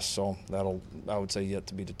fits best. So I would say, yet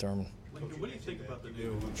to be determined. Lincoln, what do you think about the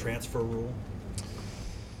new transfer rule?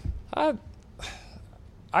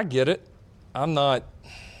 I get it. I'm not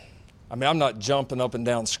jumping up and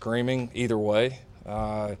down screaming either way.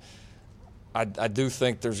 I do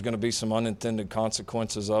think there's going to be some unintended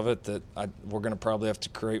consequences of it that we're going to probably have to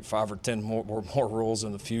create 5 or 10 more rules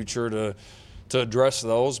in the future to address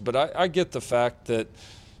those. But I get the fact that,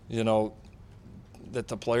 that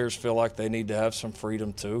the players feel like they need to have some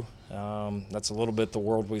freedom too. That's a little bit the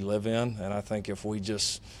world we live in, and I think if we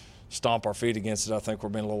just stomp our feet against it, I think we're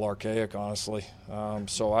being a little archaic, honestly.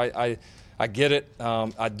 So I get it.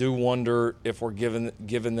 I do wonder if we're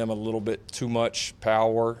giving them a little bit too much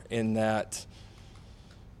power in that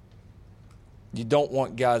you don't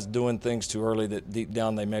want guys doing things too early that deep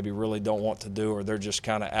down they maybe really don't want to do, or they're just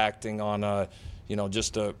kind of acting on a,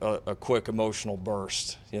 just a quick emotional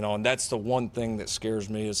burst, and that's the one thing that scares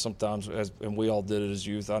me is sometimes, and we all did it as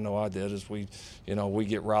youth, I know I did, is we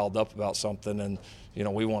get riled up about something and,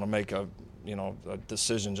 we want to make a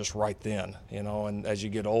decision just right then, and as you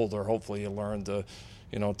get older, hopefully you learn to,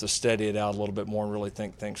 to steady it out a little bit more and really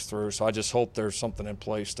think things through. So I just hope there's something in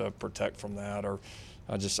place to protect from that, or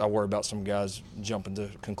I worry about some guys jumping to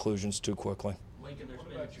conclusions too quickly. Lincoln,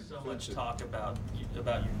 there's been so much talk about your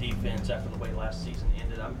defense after the way last season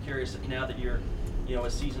ended. I'm curious, now that you're, a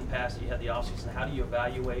season past, you had the offseason, how do you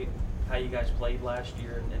evaluate how you guys played last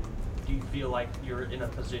year, and do you feel like you're in a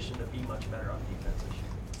position to be much better on defense this year?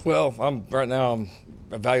 Well, I'm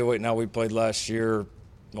evaluating how we played last year.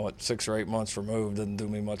 6 or 8 months removed didn't do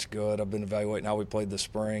me much good. I've been evaluating how we played this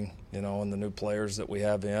spring, and the new players that we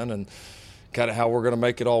have in, and kind of how we're going to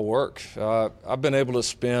make it all work. I've been able to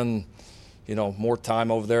spend, more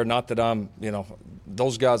time over there. Not that I'm,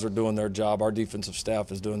 those guys are doing their job. Our defensive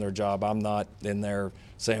staff is doing their job. I'm not in there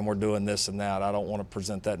saying we're doing this and that. I don't want to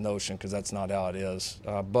present that notion because that's not how it is.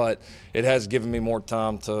 But it has given me more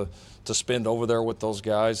time to spend over there with those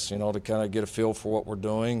guys, to kind of get a feel for what we're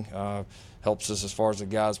doing. Helps us as far as the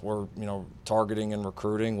guys we're, targeting and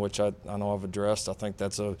recruiting, which I know I've addressed. I think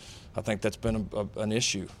that's been an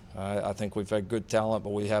issue. I think we've had good talent, but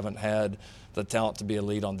we haven't had the talent to be a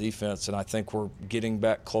lead on defense, and I think we're getting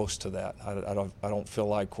back close to that. I don't feel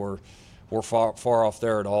like we're far off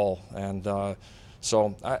there at all, and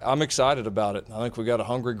so I'm excited about it. I think we got a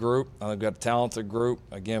hungry group. I think we got a talented group.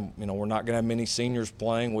 Again, we're not going to have many seniors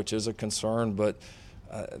playing, which is a concern, but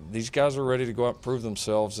these guys are ready to go out and prove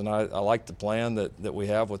themselves, and I like the plan that we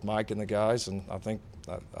have with Mike and the guys, and I think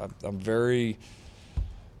I'm very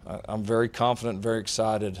confident and very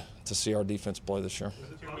excited to see our defense play this year.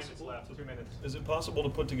 2 minutes left. 2 minutes. Is it possible to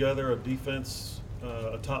put together a defense,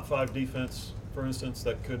 a top 5 defense, for instance,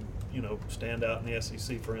 that could, stand out in the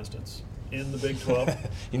SEC, for instance, in the Big 12?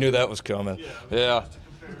 You knew that was coming. Yeah.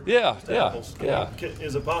 Yeah.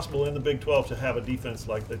 Is it possible in the Big 12 to have a defense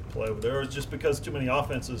like they play over there, or is it just because too many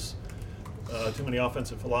offensive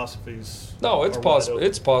philosophies? No, it's possible.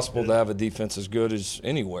 It's possible to have a defense as good as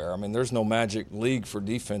anywhere. I mean, there's no magic league for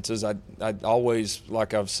defenses. I always,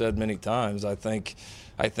 like I've said many times, I think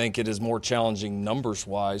it is more challenging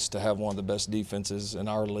numbers-wise to have one of the best defenses in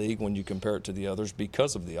our league when you compare it to the others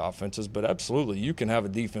because of the offenses. But absolutely, you can have a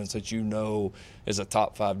defense that is a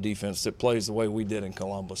top 5 defense that plays the way we did in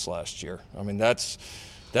Columbus last year. I mean, that's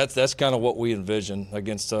kind of what we envision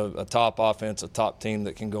against a top offense, a top team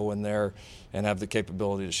that can go in there and have the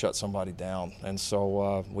capability to shut somebody down. And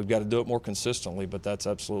so we've got to do it more consistently, but that's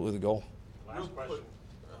absolutely the goal.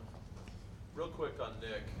 Real quick on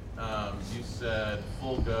Nick. You said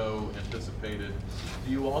full go anticipated.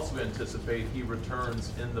 Do you also anticipate he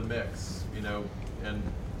returns in the mix, and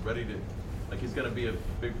ready to, like he's going to be a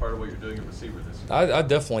big part of what you're doing at receiver this year? I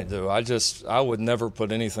definitely do. I would never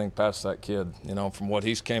put anything past that kid, from what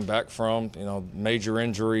he's came back from, major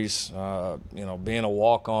injuries, being a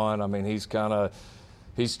walk-on. I mean, he's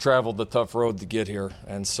traveled the tough road to get here,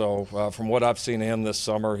 and so from what I've seen of him this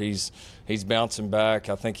summer, he's bouncing back.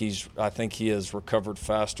 I think he has recovered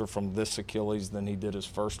faster from this Achilles than he did his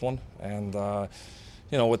first one, and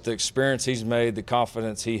with the experience he's made, the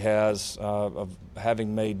confidence he has of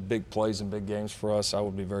having made big plays in big games for us, I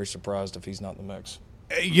would be very surprised if he's not in the mix.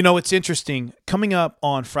 It's interesting. Coming up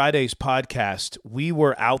on Friday's podcast, we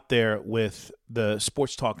were out there with the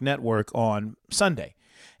Sports Talk Network on Sunday,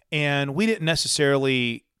 and we didn't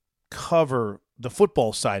necessarily cover the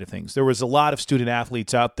football side of things. There was a lot of student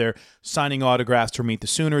athletes out there signing autographs to Meet the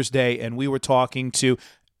Sooners Day, and we were talking to,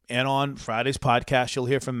 and on Friday's podcast, you'll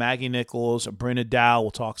hear from Maggie Nichols, Brenna Dow.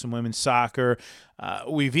 We'll talk some women's soccer.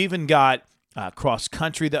 We've even got cross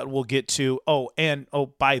country that we'll get to.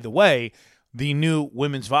 By the way, the new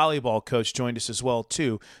women's volleyball coach joined us as well,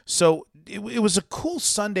 too. So it was a cool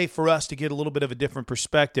Sunday for us to get a little bit of a different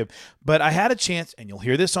perspective. But I had a chance, and you'll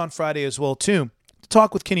hear this on Friday as well, too, to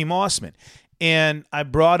talk with Kenny Mossman. And I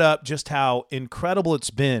brought up just how incredible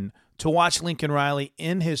it's been to watch Lincoln Riley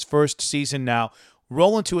in his first season now,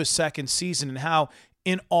 roll into his second season, and how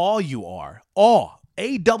in awe you are,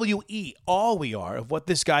 A-W-E, all we are, of what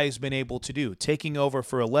this guy has been able to do, taking over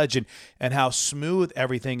for a legend, and how smooth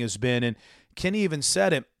everything has been. And Kenny even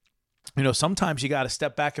said it, sometimes you got to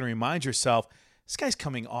step back and remind yourself, this guy's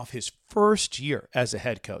coming off his first year as a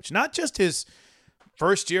head coach, not just his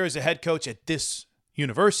first year as a head coach at this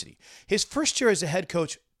university, his first year as a head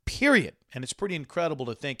coach, period. And it's pretty incredible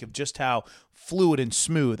to think of just how fluid and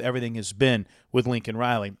smooth everything has been with Lincoln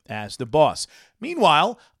Riley as the boss.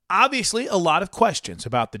 Meanwhile, Obviously, a lot of questions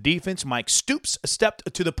about the defense. Mike Stoops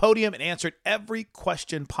stepped to the podium and answered every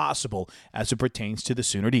question possible as it pertains to the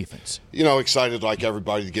Sooner defense. You know, excited like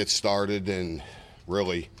everybody to get started and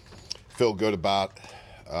really feel good about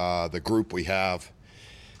the group we have.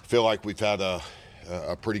 Feel like we've had a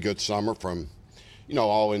pretty good summer from, you know,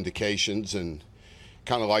 all indications, and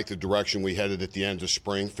kind of like the direction we headed at the end of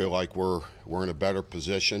spring. Feel like we're in a better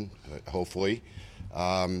position, hopefully,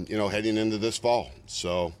 you know, heading into this fall.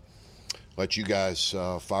 So let you guys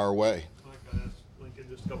fire away. Mike, I asked Lincoln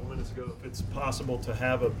just a couple minutes ago if it's possible to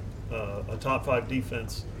have a top 5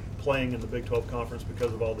 defense playing in the Big 12 Conference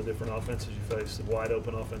because of all the different offenses you face, the wide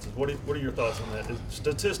open offenses. What are your thoughts on that? Is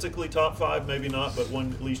statistically top 5, maybe not, but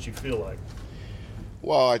one at least you feel like?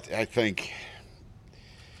 Well, I think,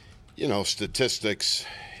 you know, statistics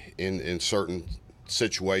in certain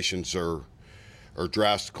situations are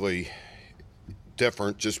drastically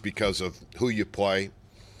different just because of who you play,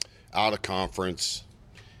 out of conference,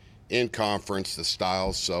 in conference, the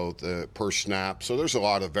styles, so the per snap. So there's a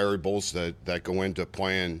lot of variables that go into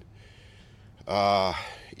playing,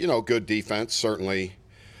 you know, good defense. Certainly,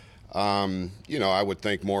 you know, I would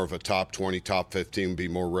think more of a top 20, top 15 would be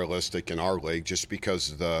more realistic in our league just because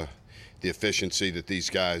of the efficiency that these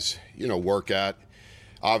guys, you know, work at.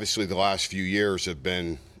 Obviously, the last few years have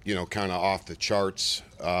been, you know, kind of off the charts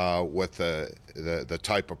with the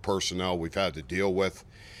type of personnel we've had to deal with.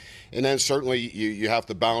 And then certainly you have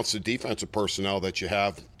to balance the defensive personnel that you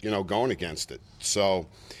have, you know, going against it. So,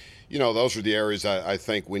 you know, those are the areas I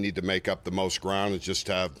think we need to make up the most ground, and just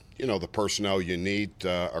have, you know, the personnel you need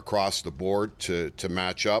across the board to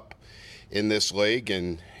match up in this league.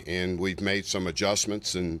 And we've made some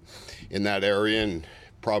adjustments in that area, and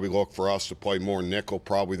probably look for us to play more nickel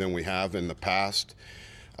probably than we have in the past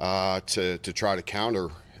to try to counter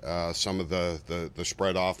some of the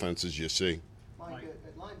spread offenses you see. Mike,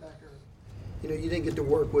 at linebacker, you know, you didn't get to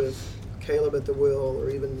work with Caleb at the will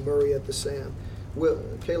or even Murray at the Sam.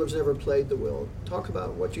 Caleb's never played the will. Talk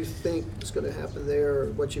about what you think is going to happen there,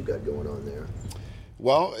 what you've got going on there.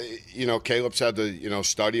 Well, you know, Caleb's had to, you know,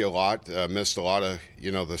 study a lot, missed a lot of,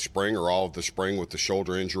 you know, the spring or all of the spring with the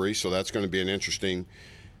shoulder injury. So that's going to be an interesting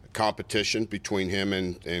competition between him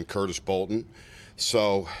and Curtis Bolton.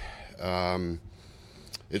 So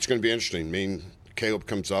it's going to be interesting. I mean, Caleb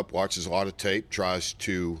comes up, watches a lot of tape, tries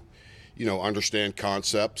to, you know, understand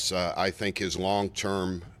concepts. I think his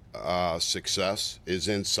long-term success is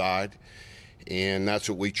inside, and that's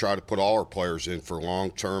what we try to put all our players in for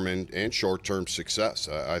long-term and short-term success.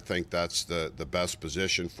 I think that's the best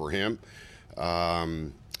position for him,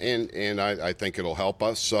 and I think it'll help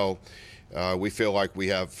us. So we feel like we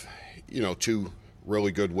have, you know, 2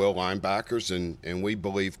 really good will linebackers, and we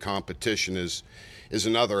believe competition is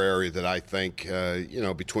another area that I think, you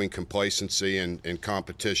know, between complacency and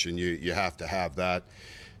competition, you have to have that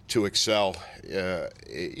to excel,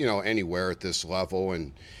 you know, anywhere at this level.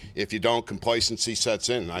 And if you don't, complacency sets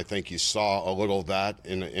in. I think you saw a little of that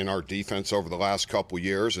in our defense over the last couple of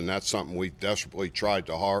years, and that's something we've desperately tried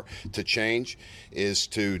to change, is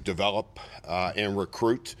to develop and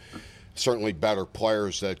recruit certainly better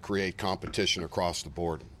players that create competition across the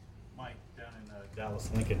board. Mike, down in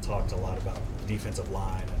Dallas, Lincoln talked a lot about the defensive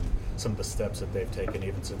line and some of the steps that they've taken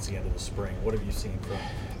even since the end of the spring. What have you seen from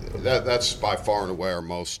that's by far and away our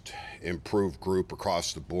most improved group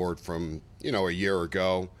across the board from, you know, a year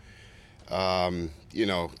ago. You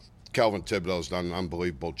know, Kelvin Thibodeau's done an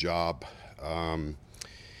unbelievable job.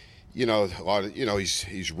 You know, a lot of, you know,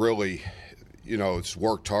 he's really, you know, it's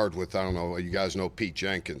worked hard with, I don't know, you guys know Pete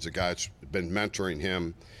Jenkins, a guy that's been mentoring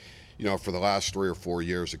him, you know, for the last 3 or 4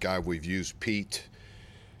 years, a guy we've used. Pete,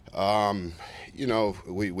 you know,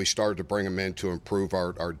 we started to bring him in to improve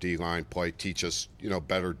our D-line play, teach us, you know,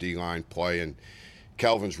 better D-line play, and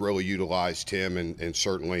Kelvin's really utilized him and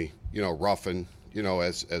certainly, you know, Ruffin, you know,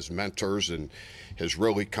 as mentors, and has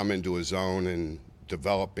really come into his own and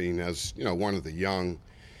developing as, you know, one of the young,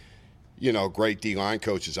 you know, great D-line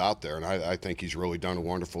coaches out there. And I think he's really done a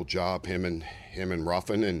wonderful job, him and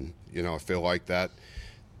Ruffin. And, you know, I feel like that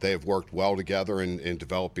they have worked well together in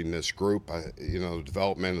developing this group. You know, the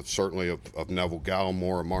development of certainly of Neville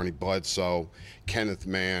Gallimore, Marnie Bledsoe, Kenneth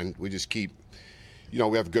Mann. We just keep, you know,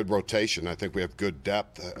 we have good rotation. I think we have good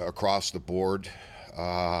depth across the board.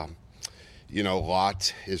 You know,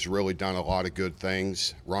 Lott has really done a lot of good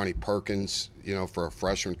things. Ronnie Perkins, you know, for a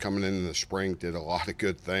freshman coming in the spring, did a lot of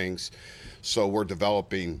good things. So we're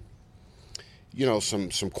developing, you know, some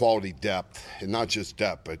quality depth, and not just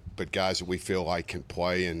depth, but guys that we feel like can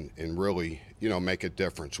play and really, you know, make a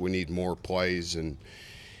difference. We need more plays and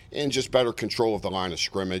just better control of the line of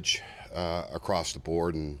scrimmage across the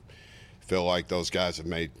board, and feel like those guys have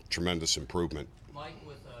made tremendous improvement. Mike,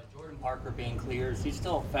 with Jordan Parker being clear, is he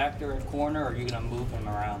still a factor at corner, or are you going to move him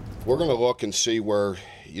around? We're going to look and see where,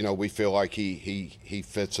 we feel like he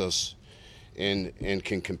fits us and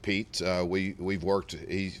can compete. We've worked,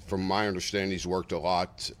 from my understanding, he's worked a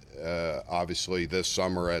lot, obviously, this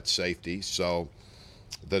summer at safety. So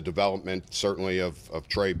the development, certainly, of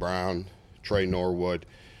Trey Brown, Trey Norwood,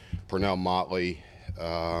 Pernell Motley,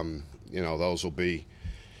 those will be,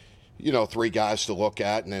 three guys to look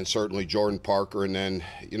at, and then certainly Jordan Parker, and then,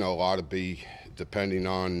 a lot of be depending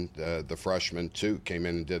on the freshmen, too. Came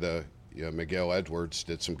in and did Miguel Edwards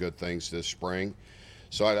did some good things this spring.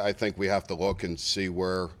 So I think we have to look and see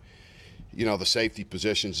where, the safety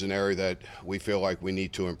position's an area that we feel like we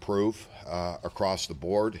need to improve across the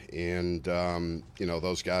board, and,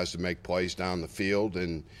 those guys to make plays down the field.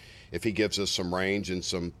 And if he gives us some range and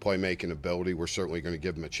some playmaking ability, we're certainly going to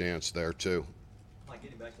give him a chance there, too. Mike,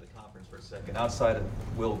 getting back to the conference for a second, outside of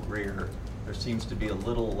Will Greer, there seems to be a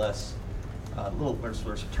little less,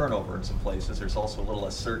 there's turnover in some places. There's also a little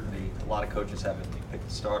less certainty. A lot of coaches haven't picked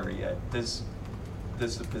the starter yet. Does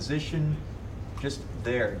the position just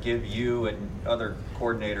there give you and other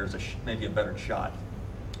coordinators maybe a better shot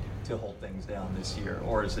to hold things down this year,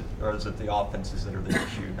 or is it the offenses that are the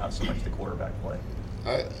issue, not so much the quarterback play?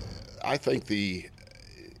 I think the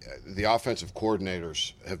offensive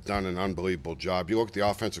coordinators have done an unbelievable job. You look at the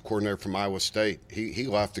offensive coordinator from Iowa State. He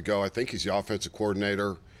left to go. I think he's the offensive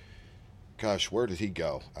coordinator. Gosh, where did he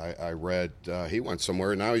go? I read he went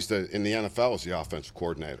somewhere. Now he's in the NFL as the offensive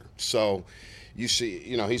coordinator. So you see,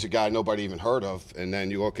 he's a guy nobody even heard of. And then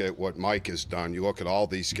you look at what Mike has done. You look at all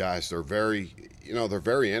these guys. They're very, they're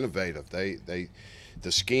very innovative. The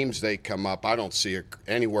schemes they come up, I don't see it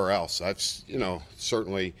anywhere else. That's,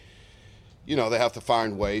 certainly, they have to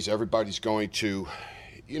find ways. Everybody's going to,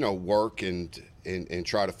 work and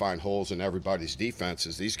try to find holes in everybody's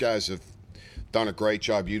defenses. These guys have done a great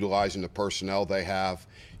job utilizing the personnel they have,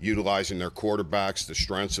 utilizing their quarterbacks, the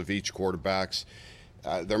strengths of each quarterbacks.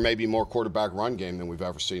 There may be more quarterback run game than we've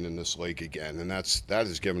ever seen in this league again, and that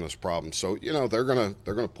has given us problems. So they're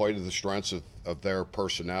gonna play to the strengths of their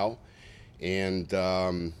personnel, and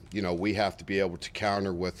we have to be able to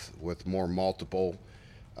counter with more multiple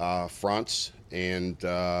fronts and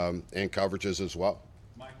coverages as well.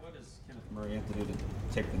 Mike, what does Kenneth Murray have to do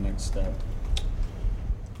to take the next step?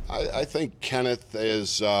 I think Kenneth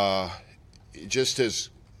is just his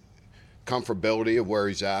comfortability of where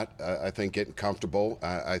he's at. I think getting comfortable.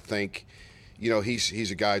 I think,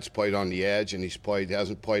 he's a guy that's played on the edge, and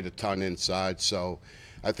hasn't played a ton inside. So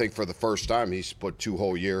I think for the first time he's put 2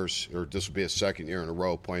 whole years, or this will be his second year in a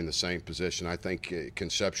row playing the same position. I think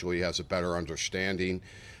conceptually he has a better understanding.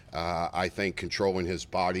 I think controlling his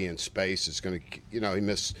body and space is going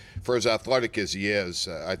to, for as athletic as he is,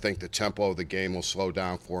 I think the tempo of the game will slow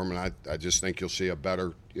down for him, and I just think you'll see a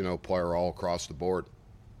better, player all across the board.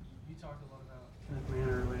 You talked a lot about Kenneth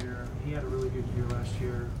Mann earlier. He had a really good year last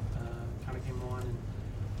year, kind of came on. And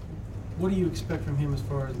what do you expect from him as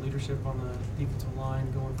far as leadership on the defensive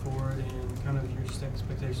line going forward, and kind of your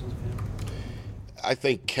expectations of him? I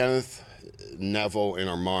think Kenneth, Neville, and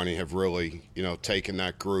Armani have really, taken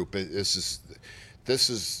that group. This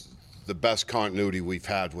is the best continuity we've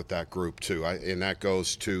had with that group too, and that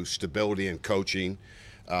goes to stability and coaching.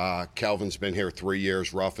 Kelvin's been here 3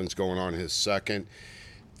 years. Ruffin's going on his second.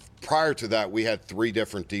 Prior to that, we had 3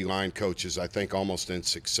 different D-line coaches, I think, almost in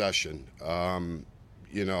succession. I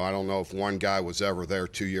don't know if one guy was ever there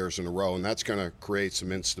 2 years in a row, and that's going to create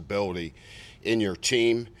some instability in your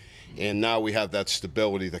team. And now we have that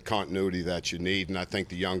stability, the continuity that you need. And I think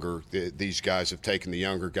these guys have taken the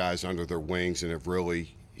younger guys under their wings and have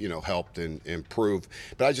really, helped and improved.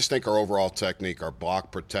 But I just think our overall technique, our block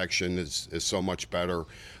protection is so much better.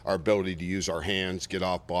 Our ability to use our hands, get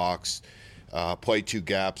off blocks, play 2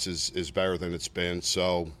 gaps is better than it's been.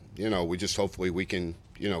 So, we just hopefully we can,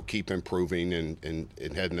 keep improving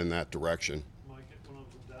and heading in that direction.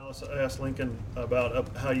 I asked Lincoln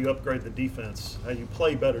about how you upgrade the defense, how you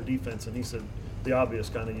play better defense, and he said the obvious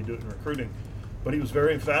kind of you do it in recruiting. But he was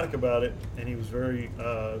very emphatic about it, and he was very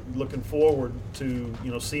looking forward to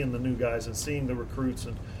seeing the new guys and seeing the recruits.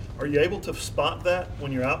 And are you able to spot that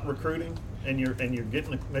when you're out recruiting and you're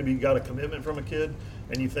getting maybe you got a commitment from a kid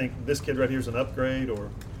and you think this kid right here is an upgrade? Or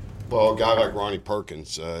well, a guy like Ronnie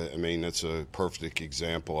Perkins, that's a perfect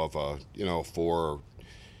example of a 4.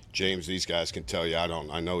 James, these guys can tell you.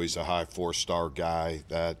 I know he's a high 4-star guy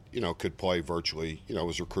that could play virtually.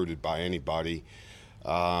 Was recruited by anybody.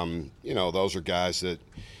 Those are guys that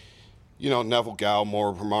Neville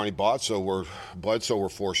Gallimore, Hermione Bledsoe were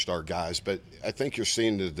 4-star guys, but I think you're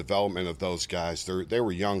seeing the development of those guys. They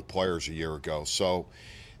were young players a year ago. So,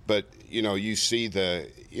 but you see the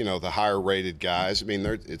higher rated guys. I mean,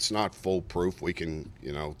 it's not foolproof. We can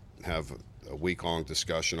have a week-long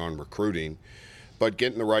discussion on recruiting, but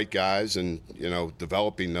getting the right guys and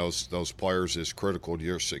developing those players is critical to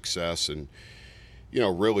your success. And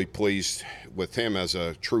really pleased with him as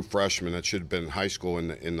a true freshman that should have been in high school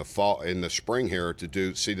in the spring here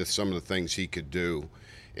to see some of the things he could do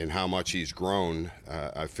and how much he's grown.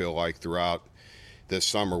 I feel like throughout this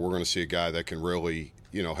summer we're going to see a guy that can really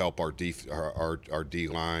help our D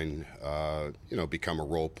line become a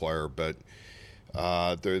role player. But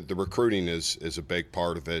the recruiting is a big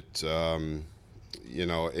part of it. At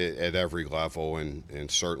every level, and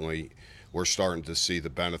certainly we're starting to see the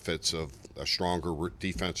benefits of a stronger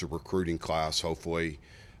defensive recruiting class, hopefully,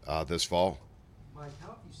 this fall. Mike, how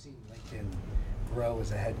have you seen Lincoln grow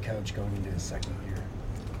as a head coach going into his second year?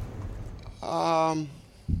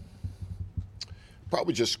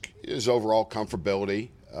 Probably just his overall comfortability,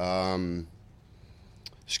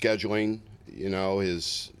 scheduling.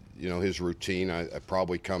 His routine. I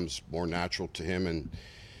probably comes more natural to him, and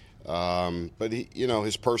but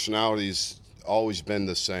his personality's always been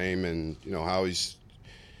the same, and how he's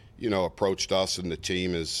approached us and the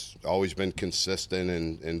team has always been consistent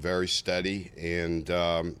and very steady, and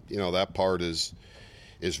that part is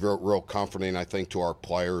real comforting, I think, to our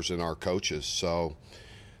players and our coaches. So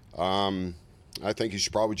I think he's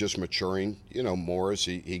probably just maturing more as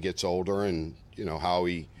he gets older, and how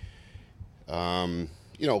he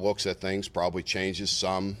looks at things probably changes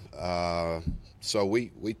some. So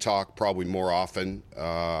we talk probably more often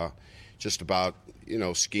just about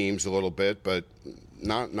schemes a little bit, but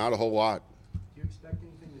not a whole lot. Do you expect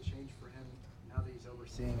anything to change for him now that he's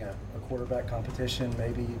overseeing a quarterback competition?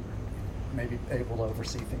 Maybe able to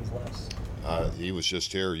oversee things less. He was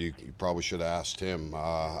just here. You probably should have asked him.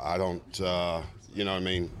 I don't.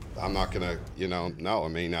 I'm not gonna. No. I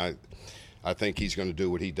mean, I think he's going to do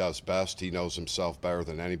what he does best. He knows himself better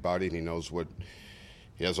than anybody, and he knows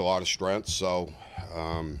he has a lot of strengths. So,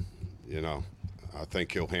 I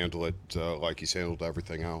think he'll handle it like he's handled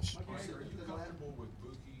everything else. Are you comfortable with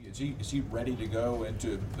Buki? Is he ready to go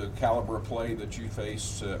into the caliber of play that you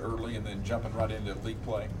face early and then jumping right into league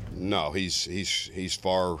play? No, he's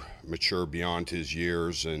far mature beyond his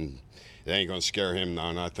years, and it ain't going to scare him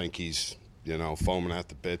none. I think he's foaming at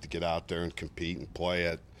the bit to get out there and compete and play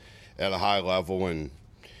at a high level, and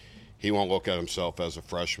he won't look at himself as a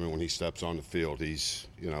freshman when he steps on the field. He's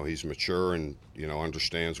mature and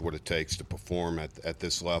understands what it takes to perform at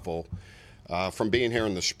this level. From being here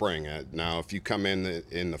in the spring, now if you come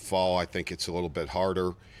in the fall, I think it's a little bit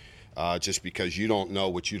harder, just because you don't know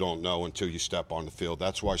what you don't know until you step on the field.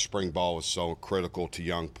 That's why spring ball is so critical to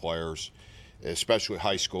young players, especially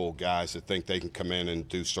high school guys that think they can come in and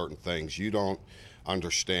do certain things. You don't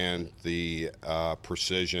understand the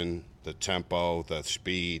precision, the tempo, the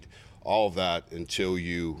speed, all of that until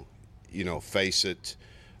you face it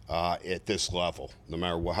at this level. No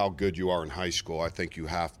matter how good you are in high school, I think you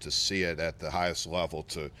have to see it at the highest level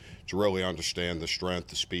to really understand the strength,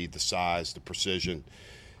 the speed, the size, the precision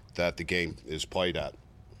that the game is played at.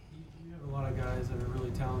 You have a lot of guys that are really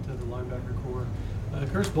talented at the linebacker core.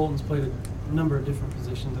 Curtis Bolton's played a number of different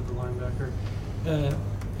positions at the linebacker.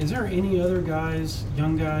 Is there any other guys,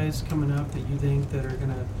 young guys coming up that you think that are going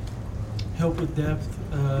to help with depth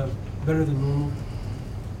better than normal?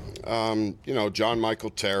 John Michael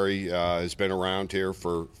Terry has been around here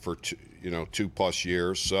for 2+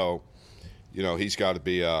 years, so he's got to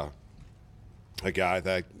be a guy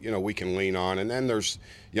that we can lean on. And then there's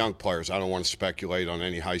young players. I don't want to speculate on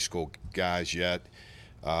any high school guys yet,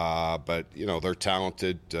 but they're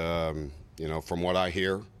talented. From what I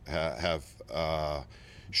hear, have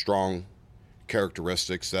strong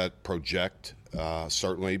characteristics that project,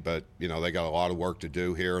 certainly, but they got a lot of work to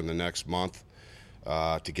do here in the next month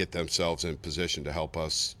to get themselves in position to help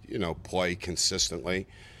us play consistently.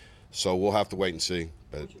 So we'll have to wait and see.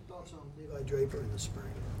 But what's your thoughts on Levi Draper in the spring?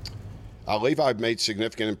 Levi made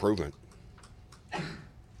significant improvement. Like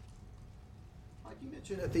you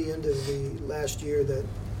mentioned at the end of the last year that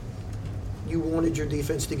you wanted your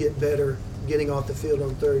defense to get better getting off the field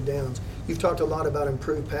on third downs. You've talked a lot about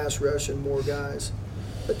improved pass rush and more guys.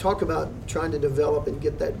 But talk about trying to develop and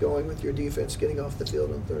get that going with your defense getting off the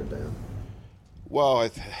field on third down. Well,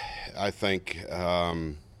 I think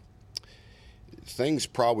things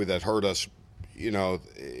probably that hurt us,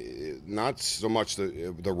 not so much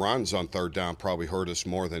the runs on third down probably hurt us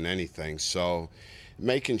more than anything. So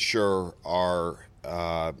making sure our,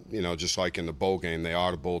 just like in the bowl game, they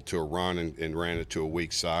audibled to a run and ran it to a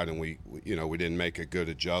weak side, and we didn't make a good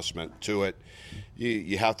adjustment to it.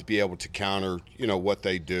 You have to be able to counter, what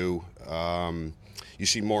they do. You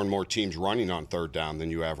see more and more teams running on third down than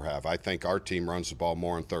you ever have. I think our team runs the ball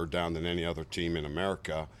more on third down than any other team in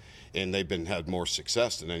America, and they've had more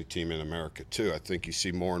success than any team in America too. I think you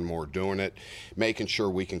see more and more doing it, making sure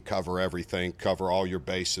we can cover everything, cover all your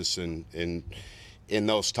bases in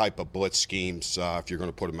those type of blitz schemes if you're going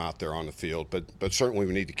to put them out there on the field. But certainly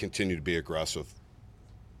we need to continue to be aggressive.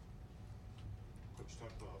 Coach, talk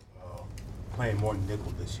about playing more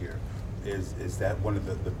nickel this year. Is that one of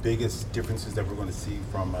the biggest differences that we're going to see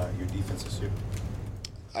from your defense this year?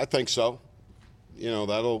 I think so.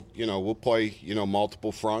 We'll play,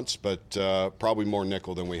 multiple fronts, but probably more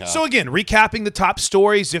nickel than we have. So again, recapping the top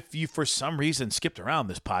stories, if you for some reason skipped around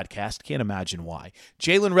this podcast, can't imagine why.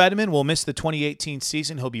 Jalen Redmond will miss the 2018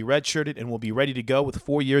 season. He'll be redshirted and will be ready to go with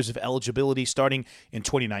 4 years of eligibility starting in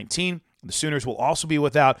 2019. The Sooners will also be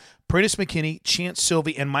without Prentice McKinney, Chance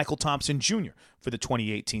Sylvie, and Michael Thompson Jr. for the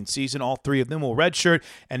 2018 season. All three of them will redshirt,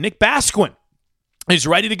 and Nick Basquin is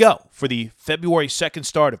ready to go for the February 2nd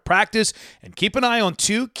start of practice. And keep an eye on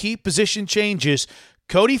two key position changes.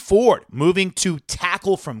 Cody Ford moving to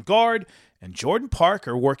tackle from guard, and Jordan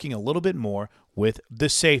Parker working a little bit more with the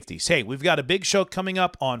safeties. Hey, we've got a big show coming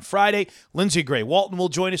up on Friday. Lindsey Gray-Walton will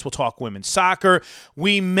join us. We'll talk women's soccer.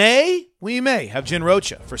 We may have Jen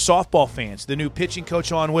Rocha for softball fans, the new pitching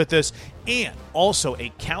coach, on with us, and also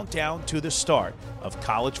a countdown to the start of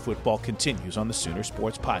college football continues on the Sooner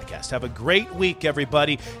Sports Podcast. Have a great week,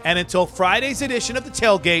 everybody, and until Friday's edition of The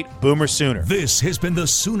Tailgate, Boomer Sooner. This has been the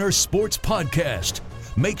Sooner Sports Podcast.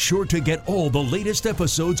 Make sure to get all the latest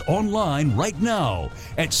episodes online right now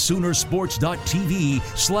at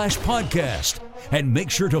Soonersports.tv/podcast. And make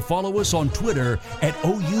sure to follow us on Twitter at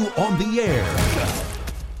OU On The Air.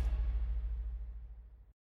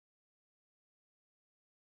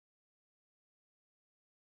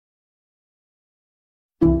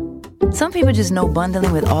 Some people just know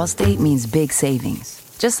bundling with Allstate means big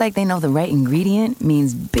savings. Just like they know the right ingredient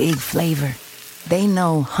means big flavor. They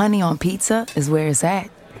know honey on pizza is where it's at.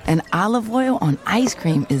 And olive oil on ice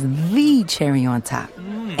cream is the cherry on top.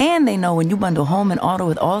 And they know when you bundle home and auto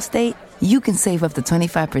with Allstate, you can save up to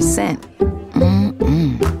 25%.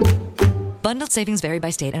 Bundled savings vary by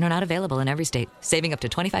state and are not available in every state. Saving up to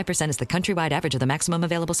 25% is the countrywide average of the maximum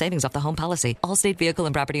available savings off the home policy. Allstate Vehicle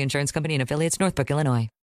and Property Insurance Company and affiliates, Northbrook, Illinois.